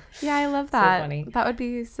 Yeah, I love that. So funny. That would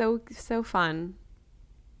be so fun.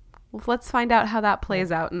 Well, let's find out how that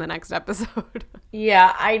plays out in the next episode.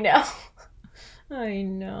 Yeah, I know. I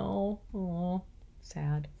know. Oh,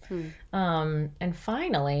 sad. And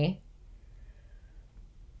finally,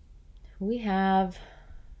 we have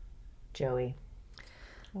Joey.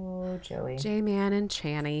 Oh, Joey. J-Man and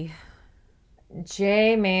Channy.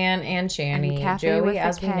 J-Man and Channy. And Kathy Joey, with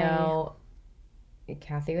as a K. we know,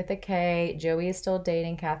 Kathy with a K. Joey is still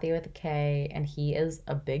dating Kathy with a K, and he is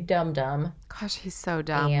a big dum-dum. Gosh, he's so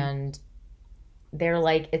dumb. And they're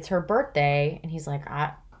like, it's her birthday. And he's like,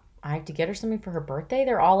 I have to get her something for her birthday?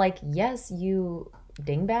 They're all like, yes, you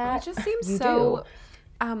dingbat. He just seems so...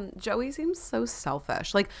 Joey seems so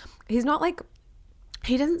selfish. Like, he's not like...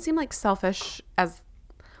 He doesn't seem like selfish as...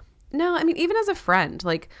 No, I mean, even as a friend,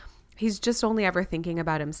 like... He's just only ever thinking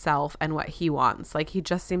about himself and what he wants. Like, he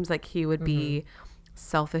just seems like he would be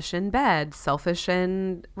selfish in bed, selfish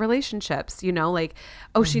in relationships, you know, like,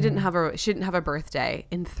 oh, she didn't have a birthday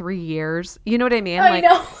in 3 years. You know what I mean? I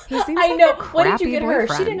know. He seems I like know. a What did you crappy get her?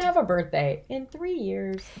 boyfriend. She didn't have a birthday in 3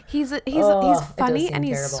 years. He's Ugh, funny and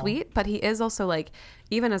he's terrible. sweet, but he is also like,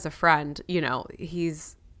 even as a friend, you know,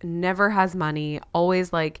 he's never has money,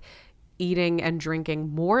 always like eating and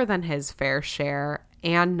drinking more than his fair share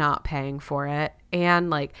and not paying for it. And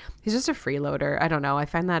like, he's just a freeloader. I don't know. I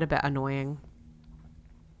find that a bit annoying.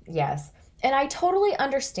 Yes. And I totally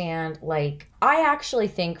understand. Like, I actually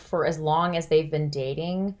think for as long as they've been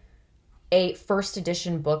dating, a first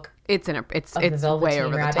edition book, It's way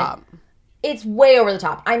over the top. It's way over the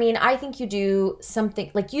top. I mean, I think you do something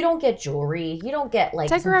like, you don't get jewelry. You don't get like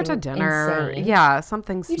Take her out to something dinner. insane. Yeah,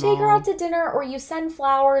 something small. You take her out to dinner, or you send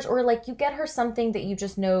flowers, or like you get her something that you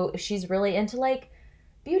just know if she's really into like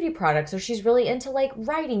beauty products, or she's really into like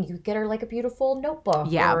writing. You get her like a beautiful notebook.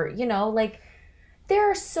 Yeah. Or, you know, like there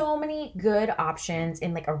are so many good options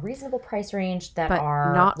in like a reasonable price range that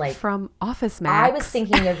are not like from Office Max. I was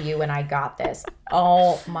thinking of you when I got this.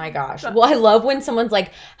 Oh my gosh. Well, I love when someone's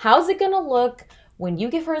like, how's it going to look when you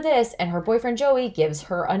give her this? And her boyfriend Joey gives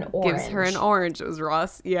her an orange. It was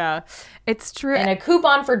Ross. Yeah, it's true. And a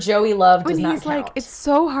coupon for Joey Love does when not he's count. like, it's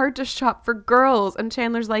so hard to shop for girls. And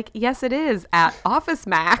Chandler's like, yes, it is at Office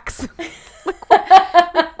Max.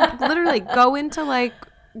 Literally go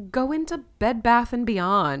into Bed Bath and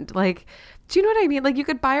Beyond. Like, do you know what I mean? Like, you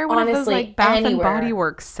could buy her one of those like Bath and Body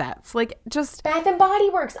Works sets. Like, just Bath and Body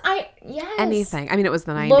Works. Yes. Anything. I mean, it was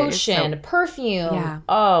the 90s. Lotion, perfume. Yeah.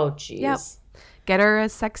 Oh, jeez. Yep. Get her a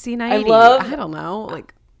sexy nightie. I don't know.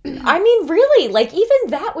 Like, I mean, really, like even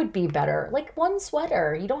that would be better. Like one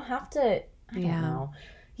sweater. You don't have to. I don't know.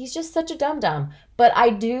 He's just such a dum-dum. But I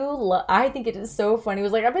I think it is so funny. He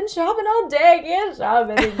was like, I've been shopping all day. I can't shop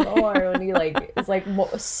anymore. When he like is like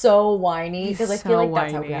so whiny. Because I feel like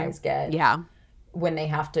that's how guys get. Yeah. When they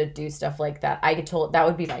have to do stuff like that. I get told that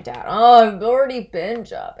would be my dad. Oh, I've already been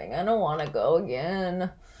shopping. I don't want to go again.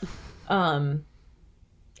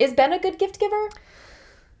 Is Ben a good gift giver?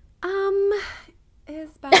 Is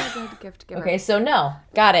Ben a good gift giver? Okay, so no.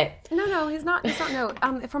 Got it. No, he's not. No.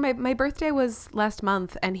 For my birthday was last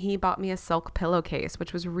month, and he bought me a silk pillowcase,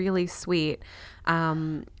 which was really sweet.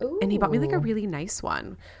 And he bought me like a really nice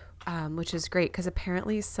one, which is great because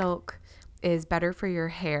apparently silk is better for your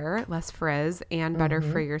hair, less frizz, and better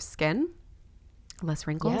for your skin, less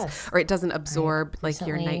wrinkles. Yes. Or it doesn't absorb like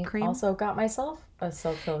your night cream. Also got myself a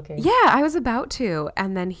silk pillowcase. Yeah, I was about to.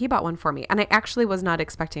 And then he bought one for me. And I actually was not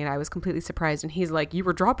expecting it. I was completely surprised. And he's like, you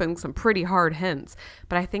were dropping some pretty hard hints.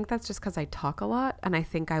 But I think that's just because I talk a lot. And I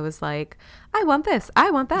think I was like, I want this.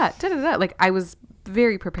 I want that. Da-da-da. Like I was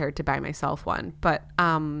very prepared to buy myself one. But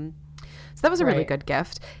so that was a really good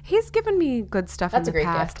gift. He's given me good stuff in the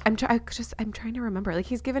past. Gift. I'm trying to remember. Like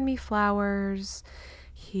he's given me flowers.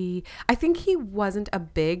 I think he wasn't a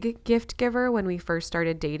big gift giver when we first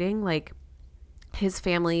started dating. Like, his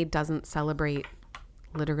family doesn't celebrate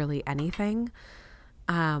literally anything.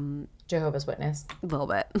 Jehovah's Witness. A little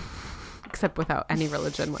bit. Except without any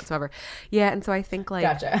religion whatsoever. Yeah, and so I think like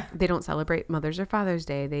Gotcha. they don't celebrate Mother's or Father's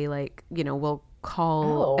Day. They like, will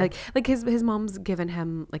call like his mom's given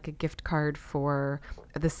him like a gift card for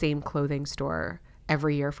the same clothing store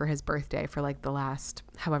every year for his birthday for like the last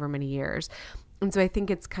however many years. And so I think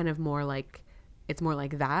it's kind of more like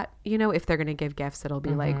that, if they're going to give gifts, it'll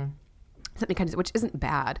be like something kind of, which isn't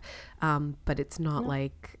bad. But it's not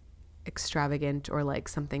like extravagant or like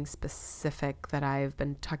something specific that I've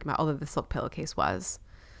been talking about, although the silk pillowcase was.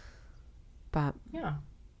 But yeah,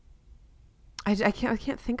 I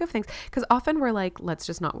can't think of things, because often we're like, let's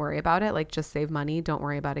just not worry about it, like just save money, don't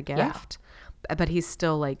worry about a gift. But he's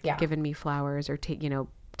still like giving me flowers or taking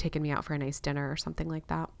me out for a nice dinner or something like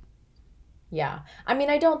that. Yeah, I mean,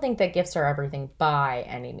 I don't think that gifts are everything by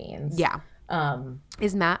any means. Yeah.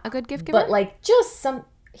 Is Matt a good gift giver? But like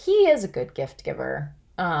he is a good gift giver.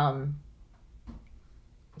 Yeah,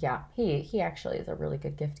 he actually is a really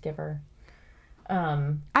good gift giver.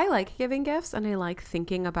 I like giving gifts and I like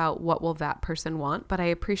thinking about what will that person want, but I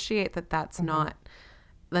appreciate that that's not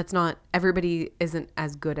everybody isn't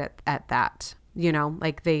as good at that,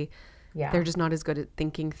 like they're just not as good at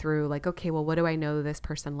thinking through like, okay, well, what do I know this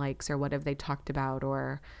person likes, or what have they talked about,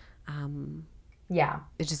 or it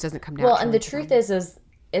just doesn't come naturally. Well, and the truth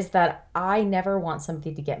is that I never want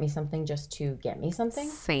somebody to get me something just to get me something.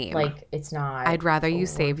 Same. Like, it's not. I'd rather you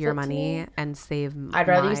save your money and save I'd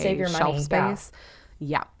rather you save your shelf money. space.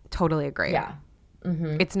 Yeah, totally agree. Yeah.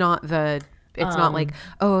 Mm-hmm. It's not not like,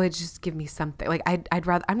 oh, it just give me something. Like I'd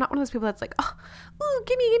rather, I'm not one of those people that's like, oh,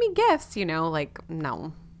 give me gifts, like,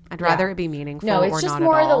 no. I'd rather it be meaningful. No, it's or just not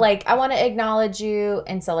more at all. the like, I want to acknowledge you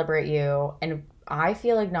and celebrate you. And I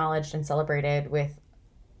feel acknowledged and celebrated with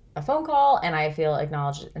a phone call, and I feel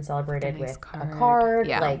acknowledged and celebrated with a card.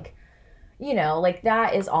 Yeah. Like, like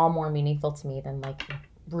that is all more meaningful to me than like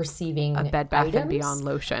receiving a Bed Bath items. and Beyond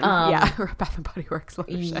lotion. Or a Bath and Body Works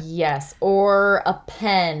lotion. Yes, or a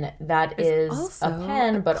pen that is a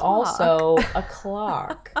pen, but also a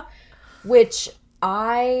clock, which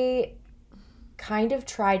I kind of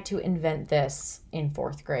tried to invent this in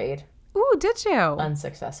 4th grade. Ooh, did you?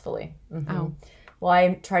 Unsuccessfully. Mm-hmm. Oh. Well,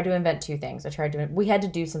 I tried to invent 2 things. We had to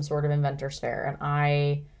do some sort of inventor's fair,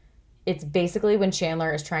 and it's basically when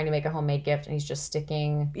Chandler is trying to make a homemade gift and he's just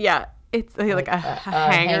sticking. Yeah, it's like a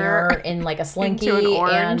hanger in like a slinky into an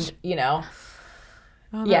orange. And,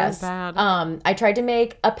 Oh, yes. Bad. I tried to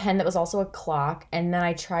make a pen that was also a clock, and then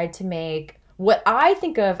I tried to make what I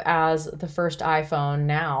think of as the first iPhone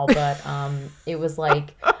now, but it was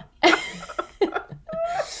like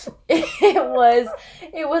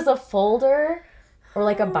it was a folder or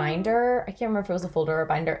like a binder. I can't remember if it was a folder or a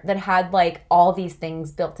binder that had like all these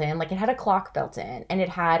things built in. Like, it had a clock built in, and it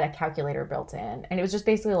had a calculator built in, and it was just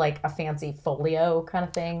basically like a fancy folio kind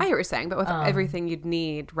of thing. I hear what you're saying, but with everything you'd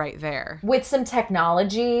need right there. With some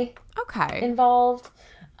technology involved.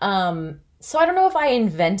 So I don't know if I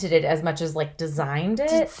invented it as much as like designed it.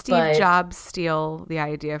 Did Steve Jobs steal the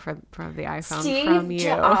idea from the iPhone from you?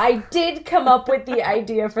 I did come up with the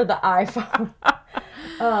idea for the iPhone.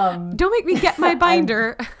 Don't make me get my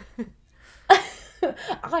binder.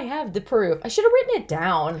 I have the proof. I should have written it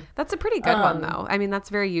down. That's a pretty good one, though. I mean, that's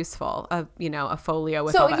very useful. A folio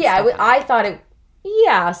with so all that yeah, stuff in I thought it.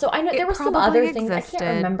 Yeah, so I know there were some other things. Existed, I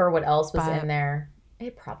can't remember what else was in there.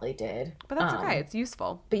 It probably did, but that's okay. It's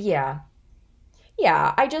useful. But yeah,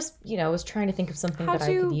 I just was trying to think of something that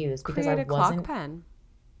I could use because I wasn't. Clock pen?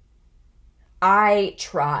 I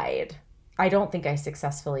tried. I don't think I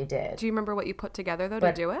successfully did. Do you remember what you put together though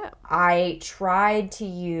to do it? I tried to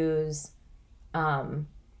use,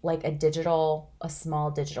 like a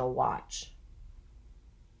small digital watch,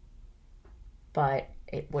 but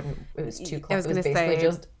it wouldn't. It was too close. It was basically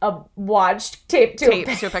just a watch taped to a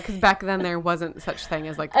pen. Because back then there wasn't such thing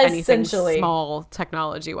as like anything small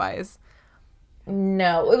technology wise.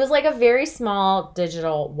 No, it was like a very small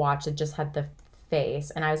digital watch that just had the face,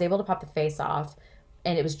 and I was able to pop the face off,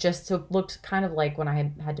 and it was just so it looked kind of like when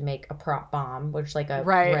I had to make a prop bomb, which like a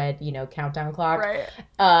red countdown clock. Right.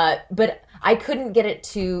 But I couldn't get it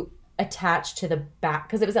to attach to the back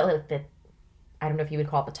because it was at like the, I don't know if you would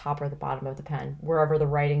call it the top or the bottom of the pen, wherever the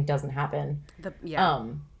writing doesn't happen. The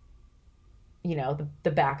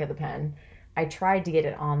back of the pen. I tried to get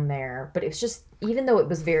it on there, but it was just, even though it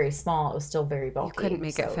was very small, it was still very bulky. You couldn't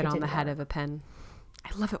make it fit on the head of a pen. I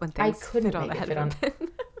love it when things fit on the head of a pen.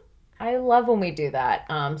 I love when we do that.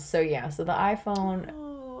 So the iPhone.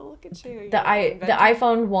 Oh, look Look at you. The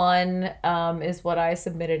iPhone 1 is what I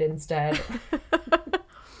submitted instead.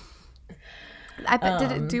 I bet,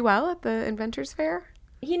 did it do well at the Inventors Fair?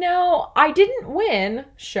 I didn't win,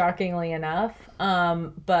 shockingly enough,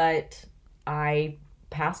 but I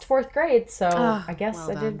passed 4th grade, so I guess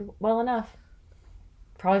well I did well enough.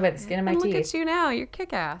 Probably by the skin of my And teeth. look at you now. You're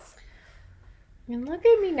kick-ass. And look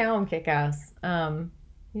at me now, I'm kick-ass.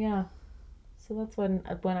 Yeah. So that's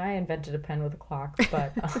when I invented a pen with a clock.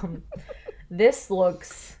 But this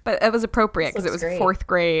looks... But it was appropriate because it was great. 4th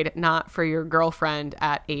grade, not for your girlfriend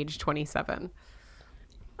at age 27.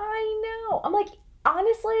 I know. I'm like,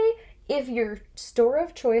 honestly, if your store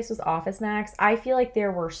of choice was Office Max, I feel like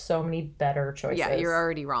there were so many better choices. Yeah, you're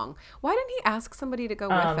already wrong. Why didn't he ask somebody to go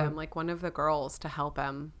with him, like one of the girls to help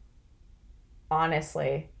him?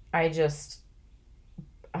 Honestly, I just...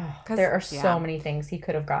 there are so many things he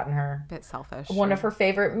could have gotten her. Bit selfish. One of her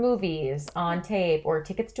favorite movies on tape or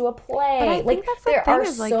tickets to a play. But I think that's the there thing are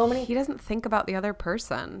is, like, so many. He doesn't think about the other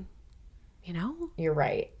person, you know? You're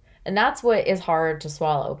right. And that's what is hard to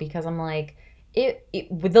swallow because I'm like,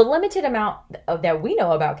 with the limited amount that we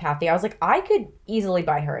know about Kathy, I was like, I could easily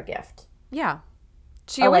buy her a gift. Yeah.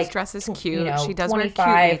 She always dresses cute. She does wear cute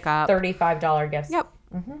makeup. $35 gifts. Yep.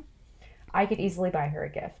 Mm-hmm. I could easily buy her a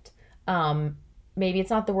gift. Maybe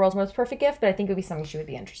it's not the world's most perfect gift, but I think it would be something she would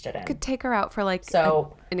be interested in. Could take her out for like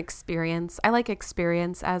an experience. I like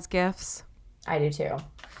experience as gifts. I do too.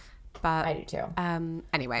 But I do too.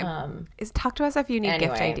 Anyway, talk to us if you need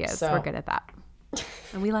gift ideas. So, we're good at that.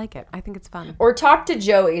 And we like it. I think it's fun. Or talk to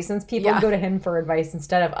Joey since people go to him for advice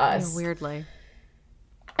instead of us. Yeah, weirdly.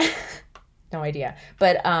 No idea.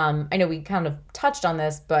 But I know we kind of touched on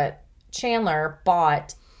this, but Chandler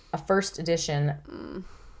bought a first edition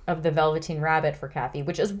of the Velveteen Rabbit for Kathy,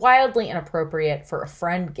 which is wildly inappropriate for a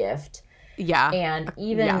friend gift. Yeah. And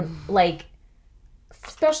even like,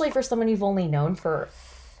 especially for someone you've only known for,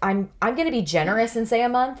 I'm going to be generous and say a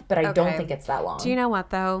month, but I don't think it's that long. Do you know what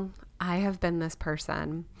though? I have been this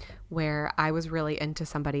person where I was really into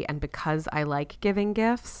somebody, and because I like giving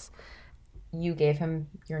gifts, you gave him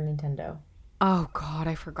your Nintendo. Oh God,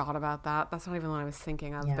 I forgot about that. That's not even what I was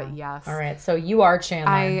thinking of, but yes. All right. So you are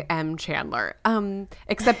Chandler. I am Chandler.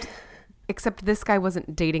 Except this guy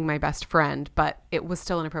wasn't dating my best friend, but it was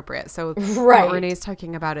still inappropriate. So what Renee's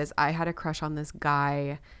talking about is I had a crush on this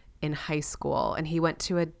guy in high school, and he went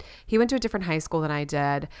to a different high school than I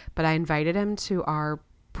did, but I invited him to our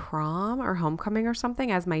prom or homecoming or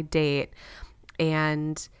something as my date.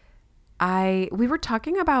 And we were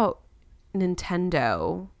talking about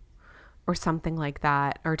Nintendo or something like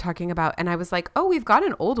that, or talking about, and I was like, oh, we've got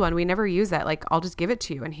an old one. We never use it. Like, I'll just give it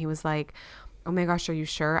to you. And he was like, oh my gosh, are you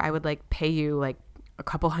sure? I would like pay you like a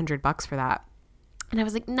couple $100 for that. And I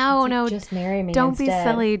was like, no, just marry me. Don't instead. be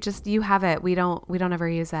silly. Just, you have it. We don't ever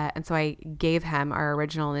use it. And so I gave him our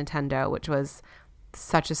original Nintendo, which was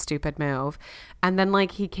such a stupid move. And then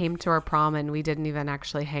like he came to our prom and we didn't even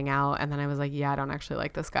actually hang out. And then I was like, yeah, I don't actually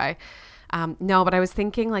like this guy. No, but I was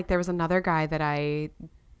thinking like there was another guy that I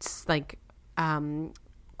like,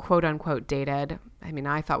 quote unquote dated. I mean,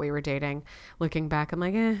 I thought we were dating. Looking back, I'm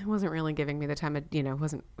like, wasn't really giving me the time of,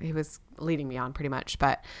 he was leading me on pretty much.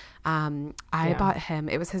 But I bought him,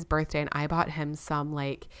 it was his birthday, and I bought him some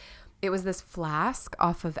like, it was this flask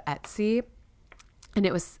off of Etsy,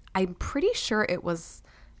 and I'm pretty sure it was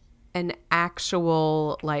an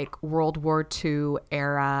actual like World War II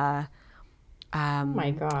era. Oh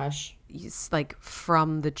my gosh. Like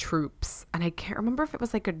from the troops, and I can't remember if it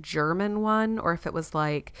was like a German one or if it was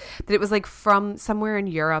like that. It was like from somewhere in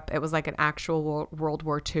Europe. It was like an actual World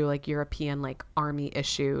War II, like European, like army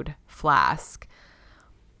issued flask.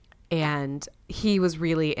 And he was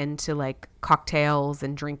really into like cocktails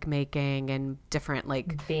and drink making and different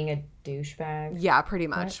like being a douchebag. Yeah, pretty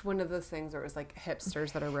much. What? One of those things where it was like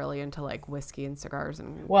hipsters that are really into like whiskey and cigars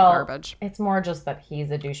and garbage. It's more just that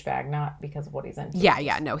he's a douchebag, not because of what he's into.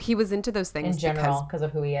 Yeah, no, he was into those things in general because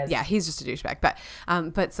of who he is. Yeah, he's just a douchebag.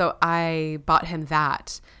 But so I bought him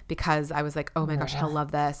that because I was like, oh my gosh, he'll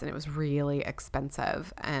love this, and it was really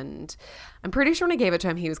expensive. And I'm pretty sure when I gave it to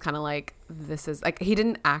him, he was kind of like, this is like, he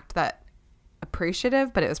didn't act that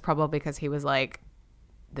appreciative, but it was probably because he was like,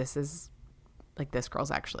 this is like, this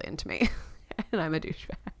girl's actually into me and I'm a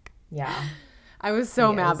douchebag. Yeah, I was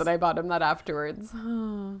so mad that I bought him that afterwards.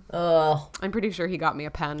 Ugh. I'm pretty sure he got me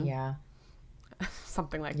a pen. Yeah,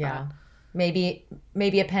 something like that. Maybe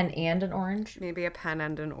a pen and an orange. Maybe a pen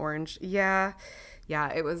and an orange. Yeah, Yeah,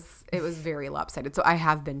 it was very lopsided. So I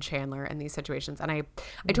have been Chandler in these situations, and I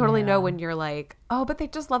totally know when you're like, oh, but they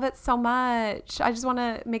just love it so much. I just want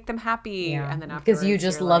to make them happy, Yeah, and then because you afterwards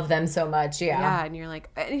just you're love like, them so much. Yeah. yeah, and you're like,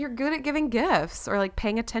 and you're good at giving gifts or like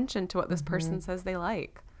paying attention to what this person says they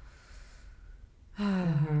like.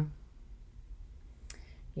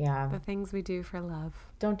 Yeah. The things we do for love.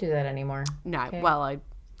 Don't do that anymore. No, Okay? well, I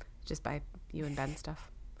just buy you and Ben stuff.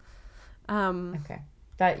 Okay.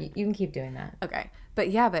 That you can keep doing that. Okay. But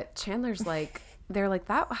yeah, but Chandler's like, they're like,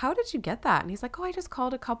 that, how did you get that? And he's like, oh, I just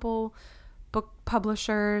called a couple book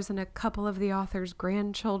publishers and a couple of the author's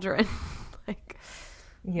grandchildren. Like,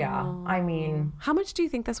 Yeah. I mean, how much do you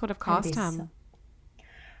think this would have cost him?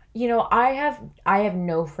 you know, I have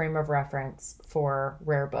no frame of reference for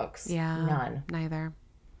rare books. Yeah. None. Neither.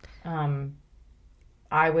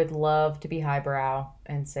 I would love to be highbrow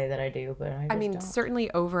and say that I do, but I just don't.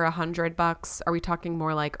 Certainly over $100. Are we talking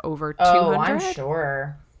more like over 200? Oh, I'm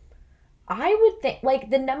sure. I would think like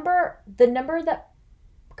the number that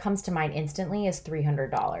comes to mind instantly is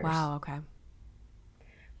 $300. Wow. Okay.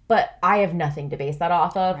 But I have nothing to base that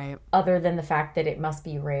off of Right. other than the fact that it must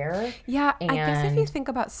be rare. Yeah. I guess if you And- think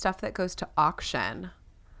about stuff that goes to auction,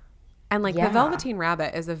 and like Yeah. The Velveteen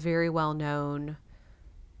Rabbit is a very well known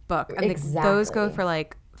book, and those go Exactly. for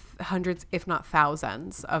like hundreds, if not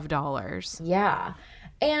thousands, of dollars. Yeah.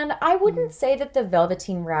 And I wouldn't say that the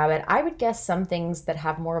Velveteen Rabbit, I would guess some things that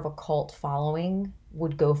have more of a cult following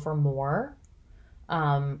would go for more.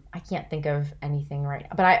 I can't think of anything right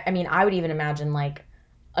now. But I mean, I would even imagine like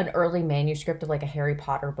an early manuscript of like a Harry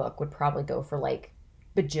Potter book would probably go for like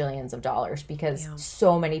bajillions of dollars because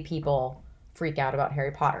so many people freak out about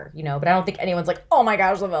Harry Potter, you know? But I don't think anyone's like, oh my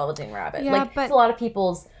gosh, the Velveteen Rabbit. Yeah, like, but- it's a lot of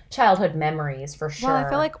people's childhood memories for sure. Well, I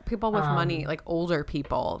feel like people with money, like older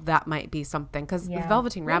people, that might be something, because the Yeah,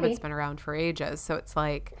 Velveteen Rabbit's maybe. been around for ages. So it's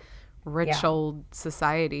like rich Yeah. old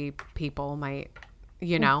society people might,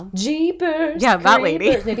 you know. Jeepers. Yeah, that lady.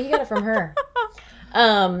 creepers. Maybe he got it from her.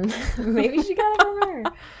 Maybe she got it from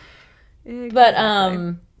her. But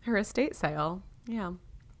her estate sale. Yeah.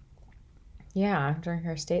 yeah, during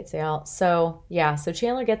her estate sale. So yeah, so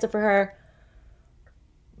Chandler gets it for her.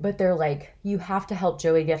 But they're like, you have to help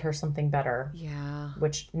Joey get her something better. Yeah.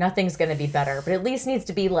 Which nothing's gonna be better, but at least needs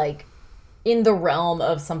to be like in the realm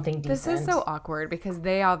of something decent. This is so awkward because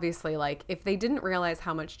they obviously, like, if they didn't realize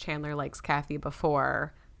how much Chandler likes Kathy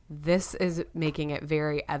before, this is making it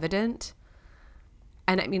very evident.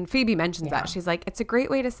 And I mean, Phoebe mentions that. She's like, it's a great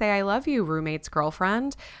way to say I love you, roommate's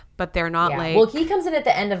girlfriend. But they're not like... Well, he comes in at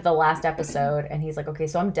the end of the last episode and he's like, okay,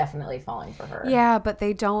 so I'm definitely falling for her. Yeah, but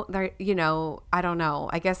they don't... They're, you know, I don't know.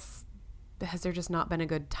 I guess has there just not been a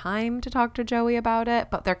good time to talk to Joey about it?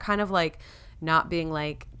 But they're kind of like not being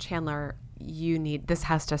like, Chandler, this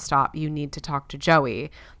has to stop. You need to talk to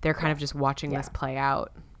Joey. They're kind of just watching this play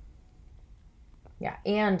out. Yeah,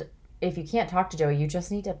 and if you can't talk to Joey, you just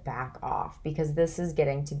need to back off because this is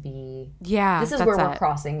getting to be... Yeah, This is that's where we're it.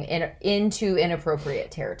 crossing into inappropriate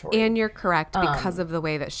territory. And you're correct because of the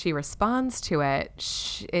way that she responds to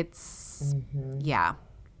it. It's... Yeah.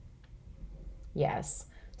 Yes.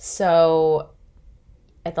 So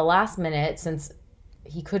at the last minute, since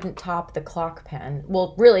he couldn't top the clock pen,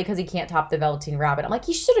 well, really, because he can't top the Velveteen Rabbit, I'm like,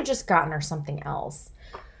 he should have just gotten her something else.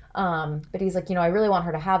 But he's like, you know, I really want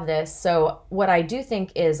her to have this. So what I do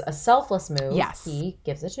think is a selfless move. Yes. He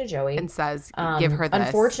gives it to Joey. And says, give her this.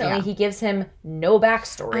 Unfortunately, Yeah. he gives him no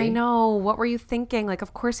backstory. I know. What were you thinking? Like,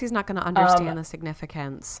 of course he's not going to understand the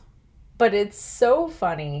significance. But it's so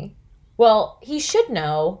funny. Well, he should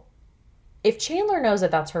know. If Chandler knows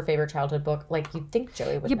that that's her favorite childhood book, like, you'd think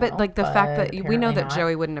Joey would Yeah, know. but like the fact that we know apparently that not.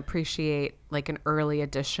 Joey wouldn't appreciate like an early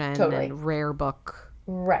edition Totally. and rare book.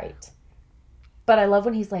 Right. But I love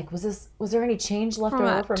when he's like, was there any change left From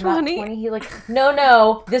over that from 20? that 20? He like,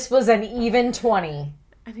 no, this was an even 20.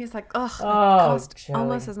 And he's like, ugh, it Oh, cost Joey.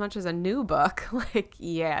 almost as much as a new book. Like,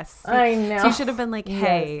 yes. I know. So you should have been like,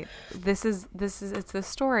 hey, this is it's this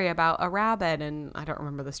story about a rabbit, and I don't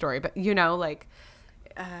remember the story, but you know, like,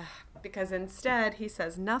 because instead he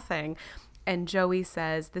says nothing. And Joey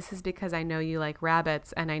says, this is because I know you like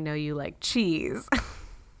rabbits and I know you like cheese.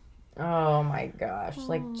 Oh my gosh.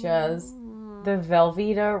 Like, just the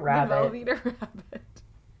Velveeta Rabbit. The Velveeta Rabbit.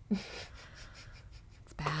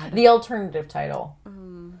 It's bad. The alternative title.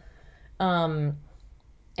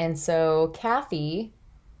 And so Kathy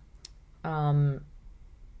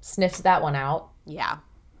sniffs that one out. Yeah.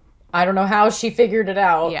 I don't know how she figured it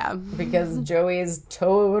out. Yeah. Because Joey is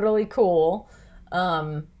totally cool.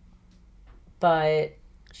 But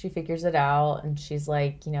she figures it out, and she's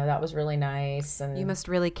like, that was really nice, You and must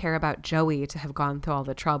really care about Joey to have gone through all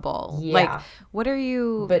the trouble. Like, yeah. what are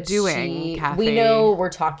you But doing, we know Kathy? we're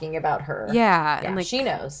talking about her. Yeah, and Yeah, she like,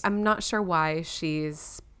 knows. I'm not sure why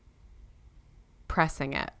she's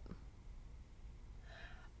pressing it.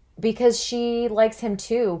 Because she likes him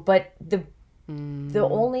too, but the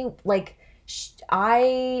only like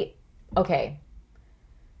I okay,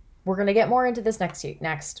 we're gonna get more into this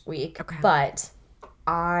next week, Okay. but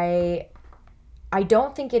I I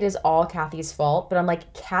don't think it is all Kathy's fault, but I'm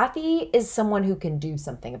like, Kathy is someone who can do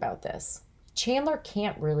something about this. Chandler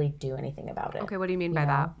can't really do anything about it. Okay, what do you mean You by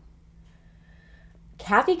that? know?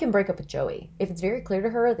 Kathy can break up with Joey. If it's very clear to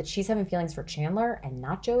her that she's having feelings for Chandler and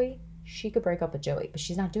not Joey, she could break up with Joey, but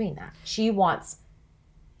she's not doing that. She wants,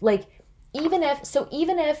 like, even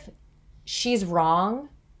if she's wrong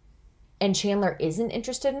and Chandler isn't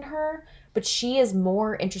interested in her, but she is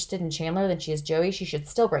more interested in Chandler than she is Joey, she should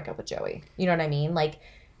still break up with Joey. You know what I mean? Like,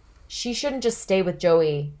 she shouldn't just stay with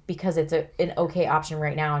Joey because it's an okay option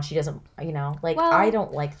right now and she doesn't, like, I Well,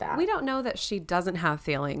 don't like that. we don't know that she doesn't have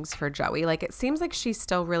feelings for Joey. Like, it seems like she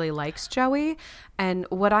still really likes Joey. And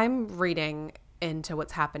what I'm reading into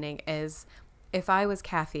what's happening is if I was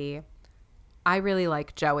Kathy, I really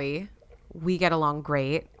like Joey. We get along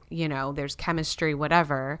great. There's chemistry,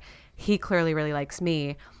 whatever. He clearly really likes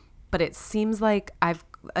me. But it seems like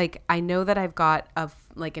I know that I've got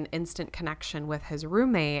an instant connection with his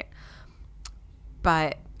roommate,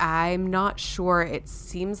 but I'm not sure. It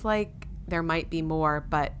seems like there might be more,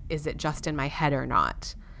 but is it just in my head or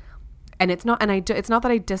not? And it's not, it's not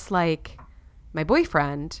that I dislike my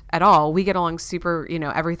boyfriend at all. We get along super,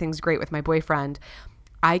 everything's great with my boyfriend.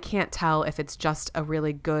 I can't tell if it's just a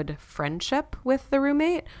really good friendship with the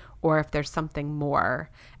roommate or if there's something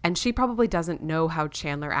more. And she probably doesn't know how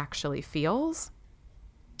Chandler actually feels.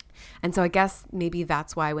 And so I guess maybe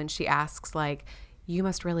that's why when she asks, like, you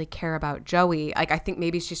must really care about Joey, like, I think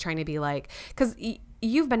maybe she's trying to be like, because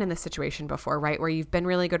you've been in this situation before, right? Where you've been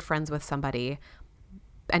really good friends with somebody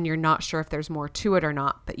and you're not sure if there's more to it or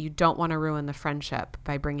not, but you don't want to ruin the friendship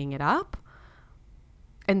by bringing it up.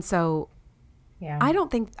 And so Yeah. I don't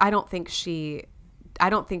think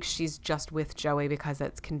she's just with Joey because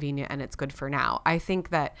it's convenient and it's good for now. I think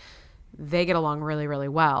that they get along really, really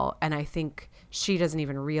well. And I think she doesn't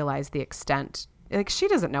even realize the extent. Like, she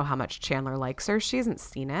doesn't know how much Chandler likes her. She hasn't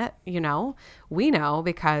seen it, We know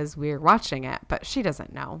because we're watching it, but she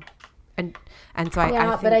doesn't know. And so I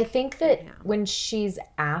think, but I think that when she's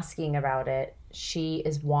asking about it, she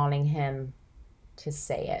is wanting him to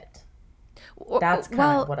say it. That's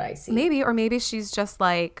kind of what I see. Maybe she's just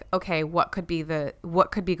like, okay, what could be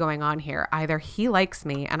going on here? Either he likes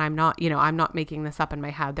me and I'm not making this up in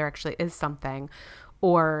my head. There actually is something,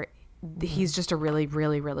 or he's just a really,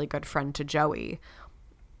 really, really good friend to Joey.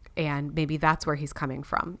 And maybe that's where he's coming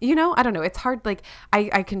from. I don't know. It's hard. Like,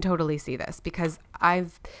 I can totally see this because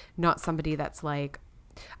I've not somebody that's like,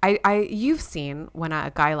 you've seen when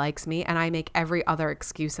a guy likes me and I make every other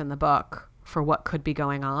excuse in the book for what could be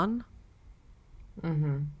going on.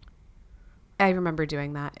 Mm-hmm. I remember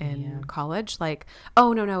doing that in college. Like,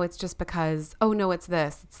 oh, no, it's just because, oh, no, it's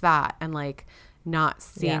this, it's that. And like not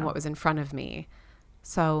seeing what was in front of me.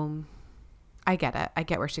 So I get it. I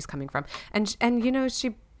get where she's coming from. And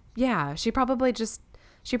she probably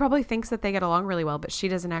thinks that they get along really well, but she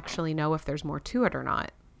doesn't actually know if there's more to it or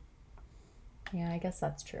not. Yeah, I guess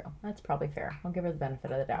that's true. That's probably fair. I'll give her the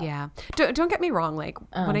benefit of the doubt. Yeah. Don't get me wrong. Like,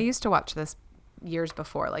 when I used to watch this years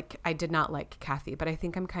before, like, I did not like Kathy, but I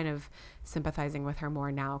think I'm kind of sympathizing with her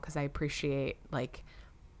more now because I appreciate, like,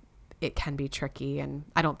 it can be tricky and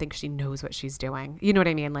I don't think she knows what she's doing. You know what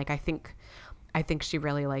I mean? Like, I think she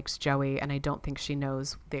really likes Joey and I don't think she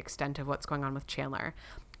knows the extent of what's going on with Chandler.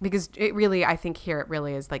 Because I think here it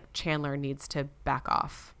really is like Chandler needs to back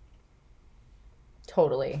off.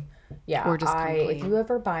 Totally. Yeah. Or just if you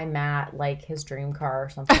ever buy Matt like his dream car or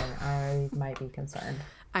something, I might be concerned.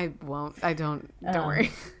 I won't. Don't worry.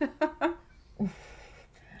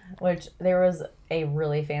 Which there was a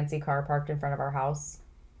really fancy car parked in front of our house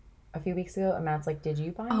a few weeks ago, and Matt's like, "Did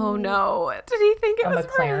you buy?" Oh no! Did he think it was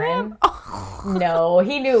McLaren? Oh. No,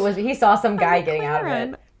 he knew it was. He saw some guy getting out of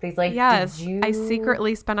it. But he's like, "Yes, did you I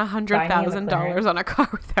secretly spent $100,000 on a car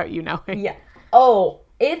without you knowing." Yeah. Oh,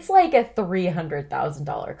 it's like a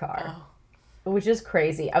 $300,000 car, which is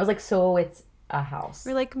crazy. I was like, so it's a house.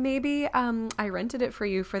 We're like, maybe I rented it for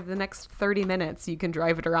you for the next 30 minutes. You can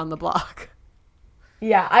drive it around the block.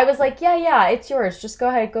 Yeah, I was like, yeah, it's yours. Just go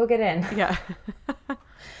ahead, go get in. Yeah.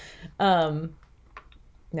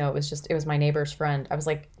 No, it was my neighbor's friend. I was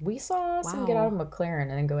like, we saw some get out Wow. of McLaren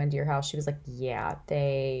and then go into your house. She was like, yeah,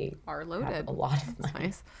 they Are have loaded. a lot of That's money.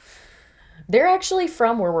 nice. They're actually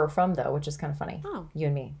from where we're from, though, which is kind of funny. Oh, You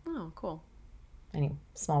and me. oh, cool. Anyway,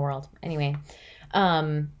 small world. Anyway,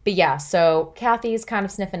 but yeah, so Kathy's kind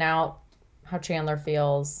of sniffing out how Chandler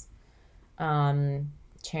feels.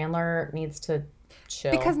 Chandler needs to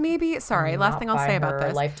Because chill maybe, sorry, and last not thing I'll buy say about her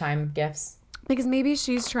this. lifetime gifts. Because maybe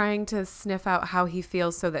she's trying to sniff out how he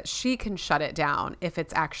feels so that she can shut it down if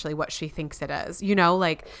it's actually what she thinks it is. You know,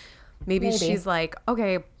 like maybe Maybe. she's like,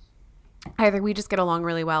 okay, either we just get along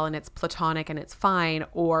really well and it's platonic and it's fine,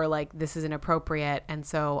 or like this is inappropriate. And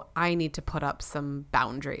so I need to put up some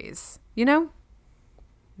boundaries, you know?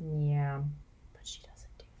 Yeah, but she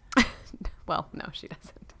doesn't do that. Well, no, she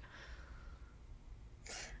doesn't.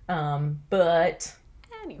 But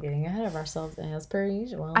Anyway. getting ahead of ourselves as per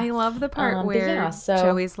usual. I love the part But where yeah, so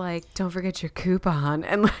Joey's like, don't forget your coupon,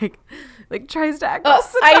 and like tries to act all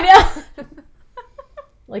I know.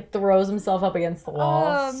 Like throws himself up against the wall.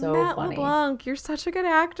 Oh, So Matt funny. LeBlanc, you're such a good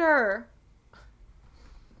actor.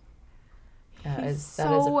 That He's is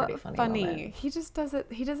so a pretty funny moment. He just does it.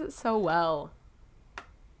 He does it so well.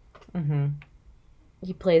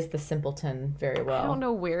 He plays the simpleton very well. I don't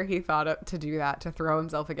know where he thought up to do that, to throw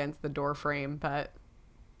himself against the door frame, but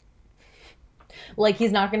Like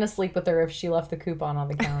he's not gonna sleep with her if she left the coupon on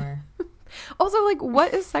the counter. also, like,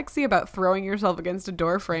 what is sexy about throwing yourself against a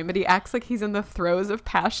door frame? But he acts like he's in the throes of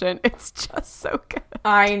passion. It's just so good.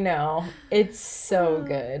 I know. It's so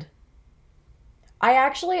good. I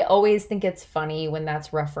actually always think it's funny when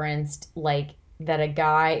that's referenced, like that a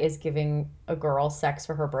guy is giving a girl sex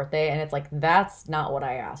for her birthday, and it's like, that's not what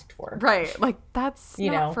I asked for. Right. Like, that's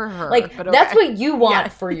You not know, for her. like but that's okay. what you want Yeah.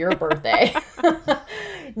 for your birthday.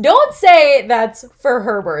 Don't say that's for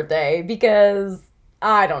her birthday because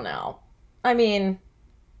I don't know. I mean,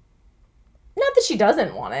 not that she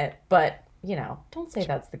doesn't want it, but you know, don't say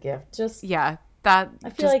that's the gift. Just Yeah, that I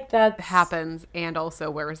feel just like that's happens, and also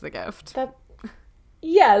where's the gift? that.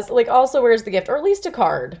 Yes, like also where's the gift, or at least a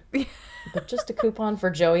card, but just a coupon for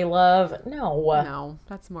Joey Love. No, No,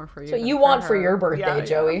 that's more for you. so than you want for her. your birthday, Yeah,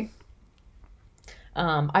 Joey.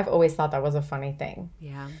 I've always thought that was a funny thing.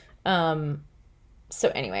 Yeah. So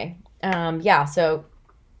anyway, yeah, so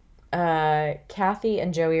Kathy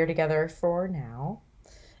and Joey are together for now.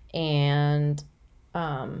 And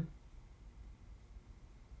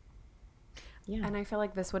yeah. And I feel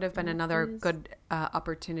like this would have been another good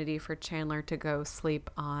opportunity for Chandler to go sleep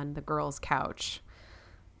on the girl's couch,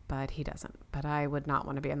 but he doesn't. But I would not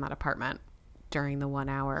want to be in that apartment during the 1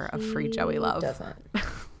 hour of free Joey love. Doesn't.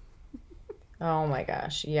 Oh my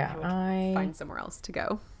gosh. Yeah. Find somewhere else to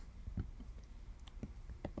go.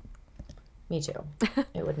 Me too.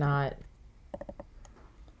 It would not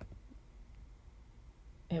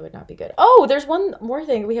be good. Oh, there's one more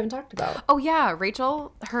thing we haven't talked about. Oh yeah,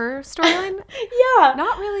 Rachel, her storyline, Yeah.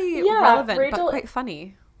 not really Yeah, relevant, Rachel- but quite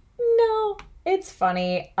funny. No, it's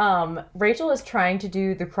funny. Rachel is trying to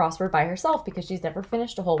do the crossword by herself because she's never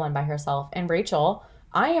finished a whole one by herself. And Rachel,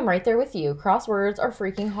 I am right there with you. Crosswords are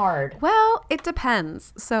freaking hard. Well, it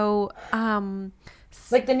depends. So,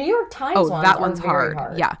 Like the New York Times oh, ones that are one's very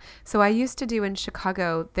hard. Yeah. So I used to do in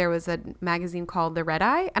Chicago, there was a magazine called The Red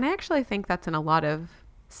Eye, and I actually think that's in a lot of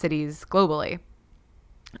cities globally.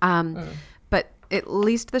 But at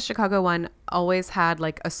least the Chicago one always had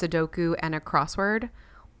like a Sudoku and a crossword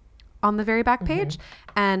on the very back page.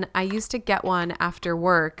 And I used to get one after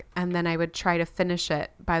work, and then I would try to finish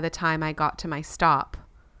it by the time I got to my stop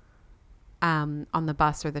on the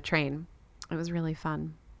bus or the train. It was really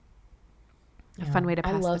fun. A fun way to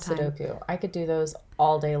pass I love the time. Sudoku. I could do those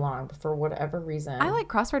all day long, but for whatever reason. I like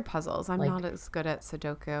crossword puzzles. I'm Like- not as good at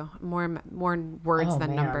Sudoku. More words Oh,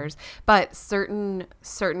 than man. numbers. But certain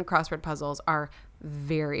crossword puzzles are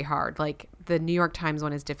very hard. Like the New York Times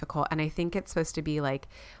one is difficult, and I think it's supposed to be like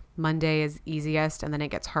Monday is easiest, and then it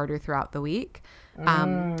gets harder throughout the week.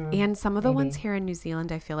 And some of the ones here in New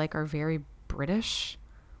Zealand, I feel like, are very British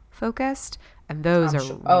focused, and those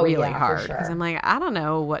are really yeah, for hard because sure. I'm like, I don't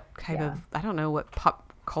know what kind Yeah. of, I don't know what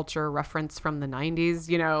pop culture reference from the 90s,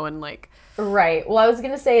 you know, and like, Right. Well, I was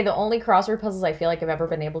going to say the only crossword puzzles I feel like I've ever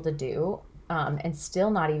been able to do, and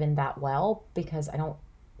still not even that well because I don't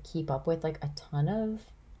keep up with like a ton of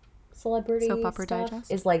celebrity Soap Opera stuff,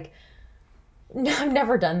 Digest? is like, no, I've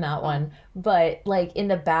never done that one, but like in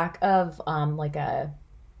the back of like a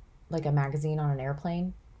magazine on an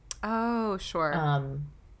airplane, oh, sure.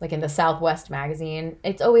 like in the Southwest magazine,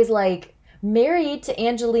 it's always like married to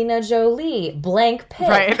Angelina Jolie, blank pic.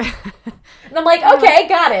 Right. And I'm like, okay,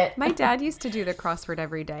 got it. My dad used to do the crossword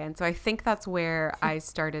every day, and so I think that's where I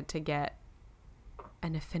started to get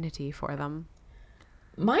an affinity for them.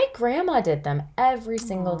 My grandma did them every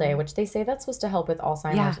single day, which they say that's supposed to help with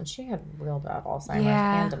Alzheimer's, Yeah. and she had real bad Alzheimer's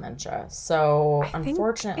Yeah. and dementia. So I think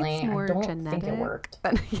unfortunately, it's more I don't genetic think it worked.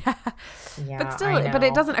 Yeah. Yeah, But still, I know. but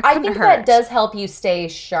it doesn't. It I couldn't think hurt. that does help you stay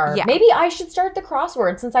sharp. Yeah. Maybe I should start the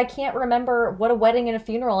crossword since I can't remember what a wedding and a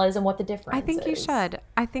funeral is and what the difference is. I think you should.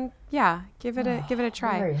 I think, yeah, give it a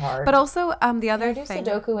try. Very hard. But also, the Can other I do thing,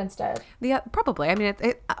 Sudoku instead? probably. I mean,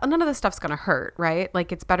 none of this stuff's gonna hurt, right?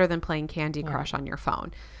 Like, it's better than playing Candy Crush on your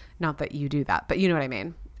phone. Not that you do that, but you know what I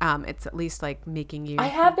mean. It's at least like making you. I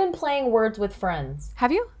have been playing Words with Friends.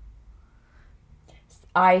 Have you?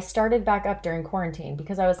 I started back up during quarantine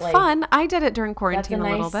because I was like, Fun. I did it during quarantine a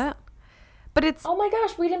little nice- bit, but it's. oh my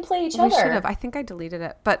gosh, we didn't play each We other. should have. I think I deleted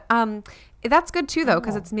it, but that's good too though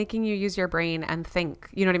because Oh. it's making you use your brain and think.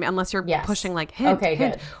 You know what I mean? Unless you're Yes. pushing like hint, Okay,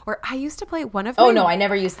 hint. good. Or I used to play one of. Oh my- no, I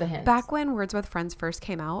never used the hints. Back when Words with Friends first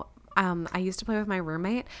came out, I used to play with my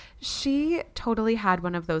roommate. She totally had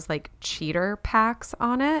one of those like cheater packs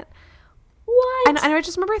on it. What? And I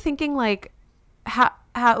just remember thinking like, how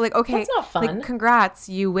like, okay, That's not fun. like, congrats,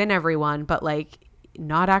 you win everyone, but like,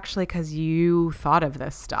 not actually because you thought of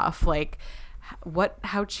this stuff. Like,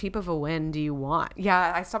 how cheap of a win do you want?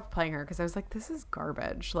 Yeah, I stopped playing her because I was like, this is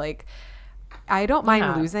garbage. Like, I don't mind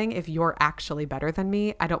Yeah. losing if you're actually better than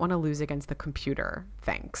me. I don't want to lose against the computer.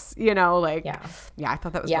 Thanks. You know, like, Yeah. I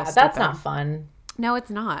thought that was Yeah, real that's stupid. not fun. No, it's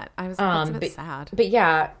not. I was like, that's a bit but, sad. But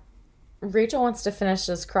yeah, Rachel wants to finish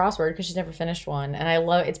this crossword because she's never finished one, and I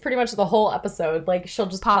love it's pretty much the whole episode. Like she'll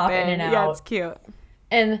just pop in and out. Yeah, it's cute.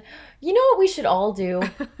 And you know what we should all do?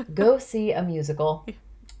 Go see a musical.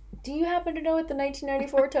 Do you happen to know what the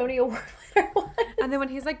 1994 Tony Award winner was? And then when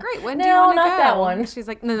he's like, great, when do you No, want to go? not that one. She's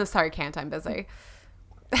like, no, sorry, can't. I'm busy.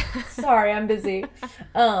 Sorry, I'm busy.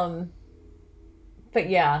 But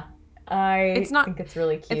yeah, I think it's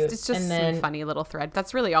really cute. It's just and then, some funny little thread.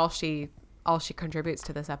 That's really all she contributes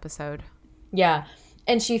to this episode. yeah,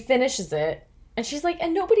 and she finishes it, and she's like,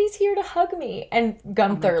 and nobody's here to hug me. And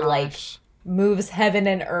Gunther like Gosh. moves heaven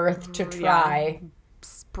and earth to try.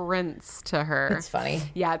 Sprints to her. It's funny.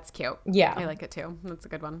 Yeah, it's cute. Yeah. I like it too. That's a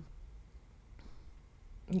good one.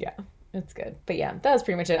 Yeah, it's good. But yeah, that was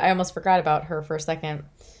pretty much it. I almost forgot about her for a second.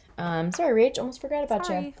 Sorry, Rach, almost forgot about you.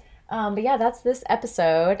 Sorry. But yeah, that's this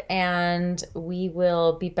episode, and we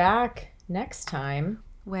will be back next time.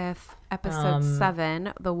 With episode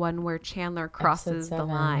 7, the one where Chandler crosses the 7.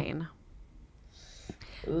 line.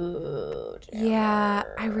 Ooh, Yeah,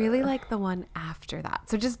 I really like the one after that.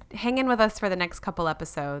 So just hang in with us for the next couple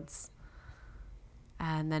episodes.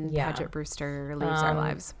 And then Yeah. Paget Brewster leaves our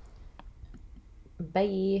lives.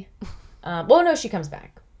 Bye. Well, no, she comes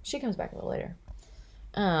back. She comes back a little later.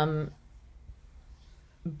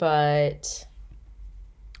 But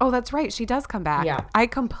Oh, that's right. She does come back. Yeah. I yeah,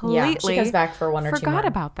 completely she comes back for one or two forgot more.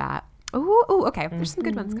 about that. Ooh, okay. There's some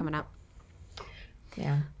good ones coming up.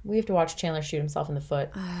 Yeah, we have to watch Chandler shoot himself in the foot.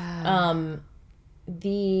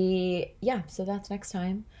 So that's next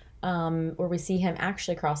time. Where we see him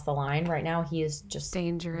actually cross the line. Right now, he is just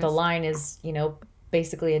Dangerous. The line is,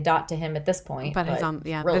 basically a dot to him at this point. But he's on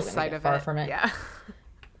really this gonna side get of far it. from it. Yeah.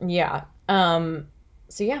 Yeah.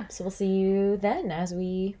 So we'll see you then as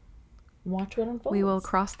we watch what unfolds. We will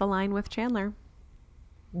cross the line with Chandler.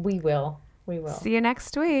 We will. See you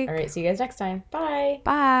next week. All right. See you guys next time. Bye.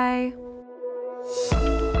 Bye.